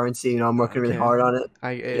digital currency. You know, I'm working really Okay. hard on it.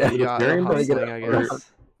 Yeah, Very hustling, I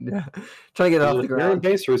guess. Yeah, trying to get it off the Is it your own ground.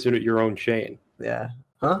 base or is it your own chain? Yeah,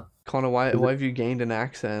 huh? Connor, why have you gained an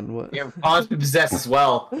accent? What? Yeah, I've been possessed as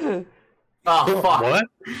well. Oh fuck! What?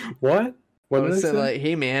 What? What I did I was say? like,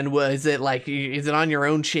 hey man, is it on your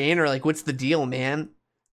own chain or like what's the deal, man?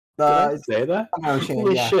 Did I It's say that? on my own chain,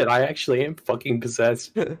 Holy yeah. shit, I actually am fucking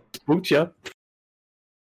possessed. Smoocha.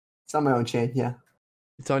 It's on my own chain. Yeah.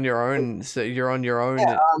 It's on your own. So you're on your own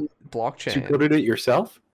Yeah, Did you blockchain. coded it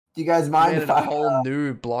yourself? do you guys You mind made if a I? whole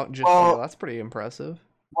new block. Just well- that's pretty impressive.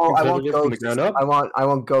 Well, I You want coded it from the ghosts. ground up? I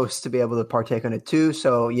want ghosts to be able to partake on it too.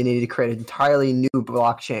 So you need to create an entirely new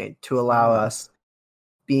blockchain to allow us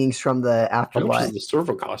beings from the How much afterlife. is the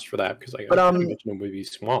server cost for that? Because I But, can't imagine it would be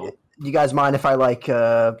small. Do you guys mind if I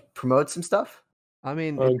promote some stuff? I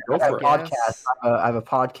mean, Go I have for a it. podcast. I have a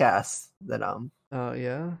podcast that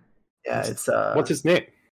yeah. yeah, it's What's his name?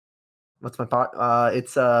 what's my pod?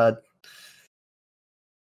 It's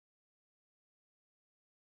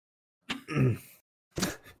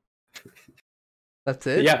That's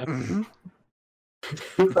it. Yeah. Mhm.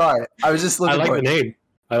 sorry, I was just I looking like for the it. name.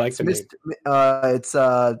 I like the name. It's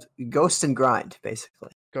Ghost and Grind,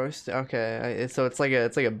 basically. Ghost. Okay. So it's like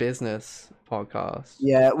a business podcast.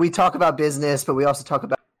 Yeah, we talk about business, but we also talk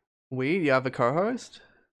about. You have a co-host?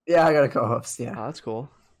 Yeah, I got a co-host. Yeah, Oh, that's cool.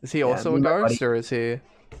 Is he Yeah, also me a and my ghost buddy. or is he?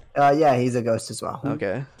 yeah, he's a ghost as well.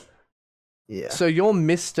 Okay. Yeah, So you're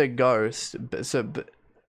Mr. Ghost. But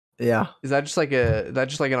yeah. is that just like an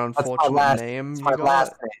That's my unfortunate last. name? It's you my got?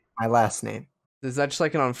 last name. My last name. Is that just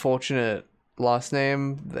like an unfortunate last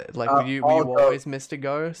name? Like were you all always Mr.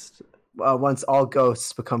 Ghost? Once all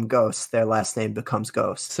ghosts become ghosts, their last name becomes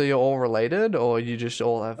Ghost. So you're all related, or you just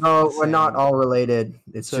all have? No, the we're not same- all related.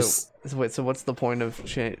 It's So just wait. So what's the point of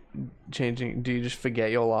changing? Do you just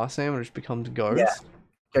forget your last name and it just becomes Ghost? Yeah.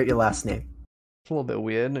 Get your last name. It's a little bit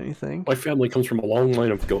weird, don't you think? My family comes from a long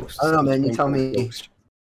line of ghosts. I don't know, man, you I'm tell from me. Ghost.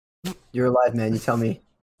 You're alive, man. You tell me.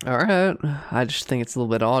 All right. I just think it's a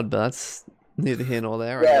little bit odd, but that's neither here nor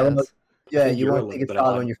there. Yeah, I well, guess. Yeah, think you you're a won't little think it's bit odd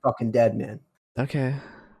odd. when you're fucking dead, man. Okay.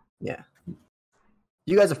 Yeah.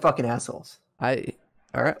 You guys are fucking assholes. All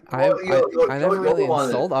right. I You're never really the one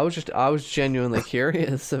that- insulted. I was genuinely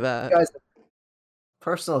curious You about. guys are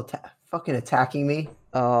personal fucking attacking me.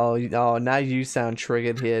 Oh, now you sound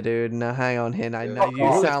triggered here, dude. Now hang on here. Now Fuck you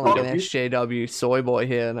off. sound like an Fuck you. SJW soy boy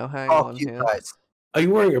here. Now hang Fuck on you here. guys. Are you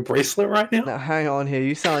wearing a bracelet right now? Now hang on here.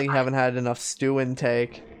 You sound like you haven't had enough stew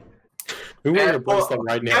intake. You're wearing a And- bracelet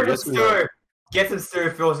right now. Get Yes, some we are. stew. Get some stew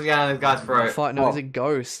filtering down this guy's throat. Fuck no, Oh. he's a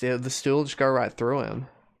ghost. The stew will just go right through him.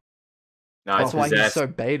 No, That's it's why he's possessed. so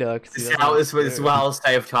beta. 'Cause he This is doesn't how have this is stew. well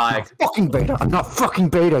save Tadhg. Fucking beta. I'm not fucking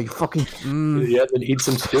beta. You fucking Yeah, then eat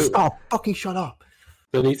some stew. stop. Fucking shut up.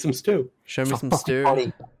 Then eat some stew. Show me Stop some fucking stew.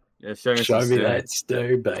 funny. Yeah, show me Show some me stew. that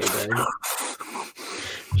stew, baby.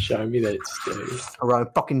 Show me that stew. Alright,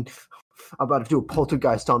 I'm about to do a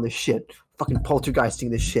poltergeist on this shit. Fucking poltergeisting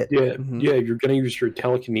this shit. Yeah, Mhm. yeah, you're gonna use your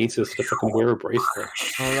telekinesis to fucking wear a bracelet.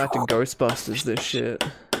 I'm about to Ghostbusters this shit.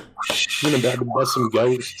 You're about to bust some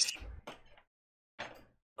ghosts.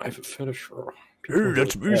 I have a fetish for people who are dead.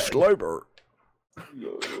 Slimer.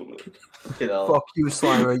 You know. Fuck you,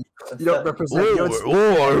 Slimer. You don't represent. You don't,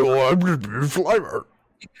 I'm just Slimer.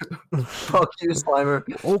 fuck you, Slimer.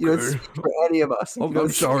 You don't Okay. speak for any of us. You I'm don't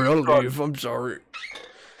sorry, speak I'll for- leave. I'm sorry.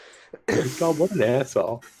 God, what an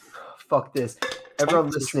asshole. Fuck this. Everyone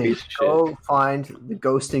Fuck this listening, piece of go find the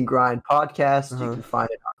Ghost and Grind podcast. Uh-huh. You can find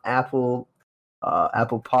it on Apple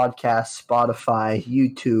Podcasts, Spotify,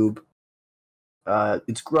 YouTube.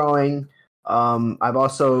 It's growing. I'm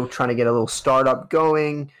also trying to get a little startup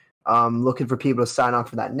going. Looking for people to sign on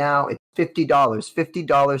for that now. It's $50.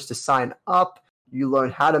 $50 to sign up. You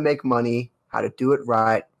learn how to make money, how to do it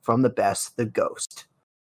right from the best, the Ghost.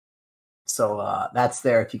 So that's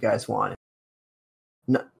there if you guys want it.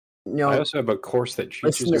 No, you I know, also have a course that teaches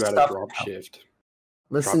Listen to you how to stuff drop now. shift.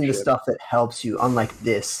 listen to drop shit. stuff that helps you, unlike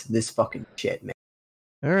this fucking shit, man.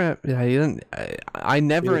 All right. Yeah, you didn't. I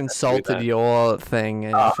never insulted your thing,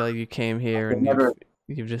 and I feel like you came here and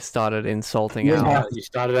you've just started insulting out. You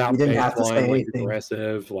started out You didn't have to say baseline, like, anything.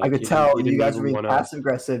 aggressive. Like, I could tell you didn't guys were even being wanna- passive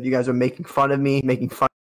aggressive. You guys were making fun of me,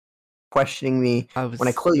 questioning me when I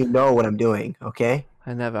was. clearly know what I'm doing. Okay.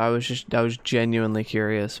 I was genuinely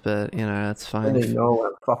curious, but you know that's I fine. didn't know what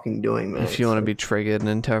I'm fucking doing, man. If you want to be triggered and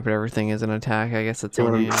interpret everything as an attack, I guess it's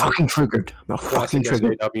on I'm you. fucking triggered. I'm fucking classic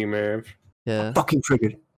triggered. SJW move. Yeah, Fucking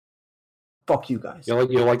triggered. Fuck you guys. You're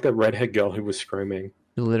like the redhead girl who was screaming.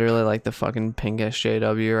 you're literally like the fucking pink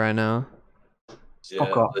SJW right now.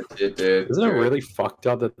 Fuck off. legit, dude. Isn't it really fucked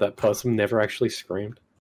up that that person never actually screamed?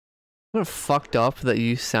 Isn't it fucked up that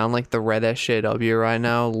you sound like the red SJW right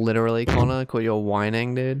now? Literally, Connor, cause you're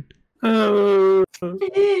whining, dude.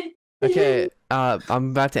 Okay, I'm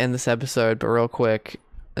about to end this episode, but real quick,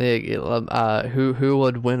 who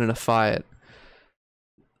would win in a fight?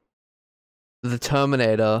 The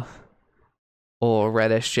Terminator or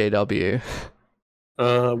Red SJW?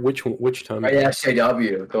 Which time? Right,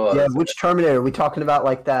 SJW. Go on. Yeah, which Terminator? Are we talking about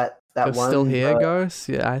like that You're one? still here, Ghost?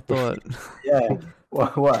 Yeah, I thought. Yeah.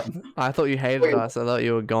 What? I thought you hated us. I thought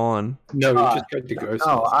you were gone. No, we just tried to ghost.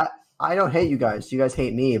 No, I don't hate you guys. You guys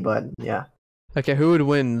hate me, but yeah. Okay, who would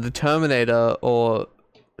win, the Terminator or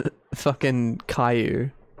fucking Caillou?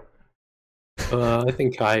 I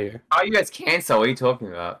think Caillou. Oh, you guys cancer. What are you talking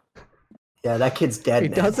about? Yeah, that kid's dead. He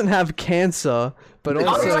man. doesn't have cancer, but He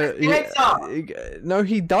also doesn't have no,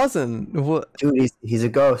 he doesn't. What? Dude, he's a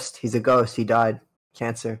ghost. He's a ghost. He died.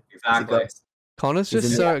 Cancer. He's a Exactly. ghost. Connor's He's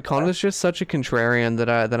just in the Connor's just such a contrarian that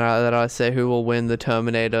I say who will win, the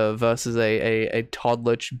Terminator versus a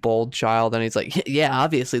toddler bald child, and he's like, yeah,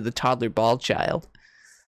 obviously the toddler bald child.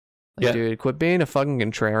 Like, Yeah. dude, quit being a fucking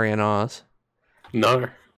contrarian ass. No.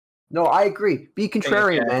 No, I agree. Be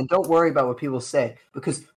contrarian, Okay. man. Don't worry about what people say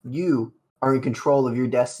because you are in control of your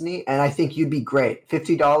destiny, and I think you'd be great.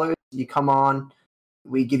 $50, you come on,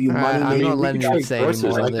 we give you money. I'm maybe not we letting can you trade say versus.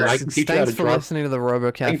 any more of I can this. teach you how Thanks to for drive- listening to the I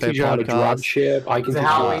Robo-Cafe can teach you how to drive podcast. ship. I can It's a teach you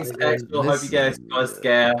Halloween how to- special. Hope you guys got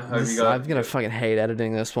scared. Hope you guys. I'm gonna fucking hate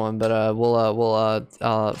editing this one, but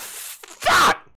fuck.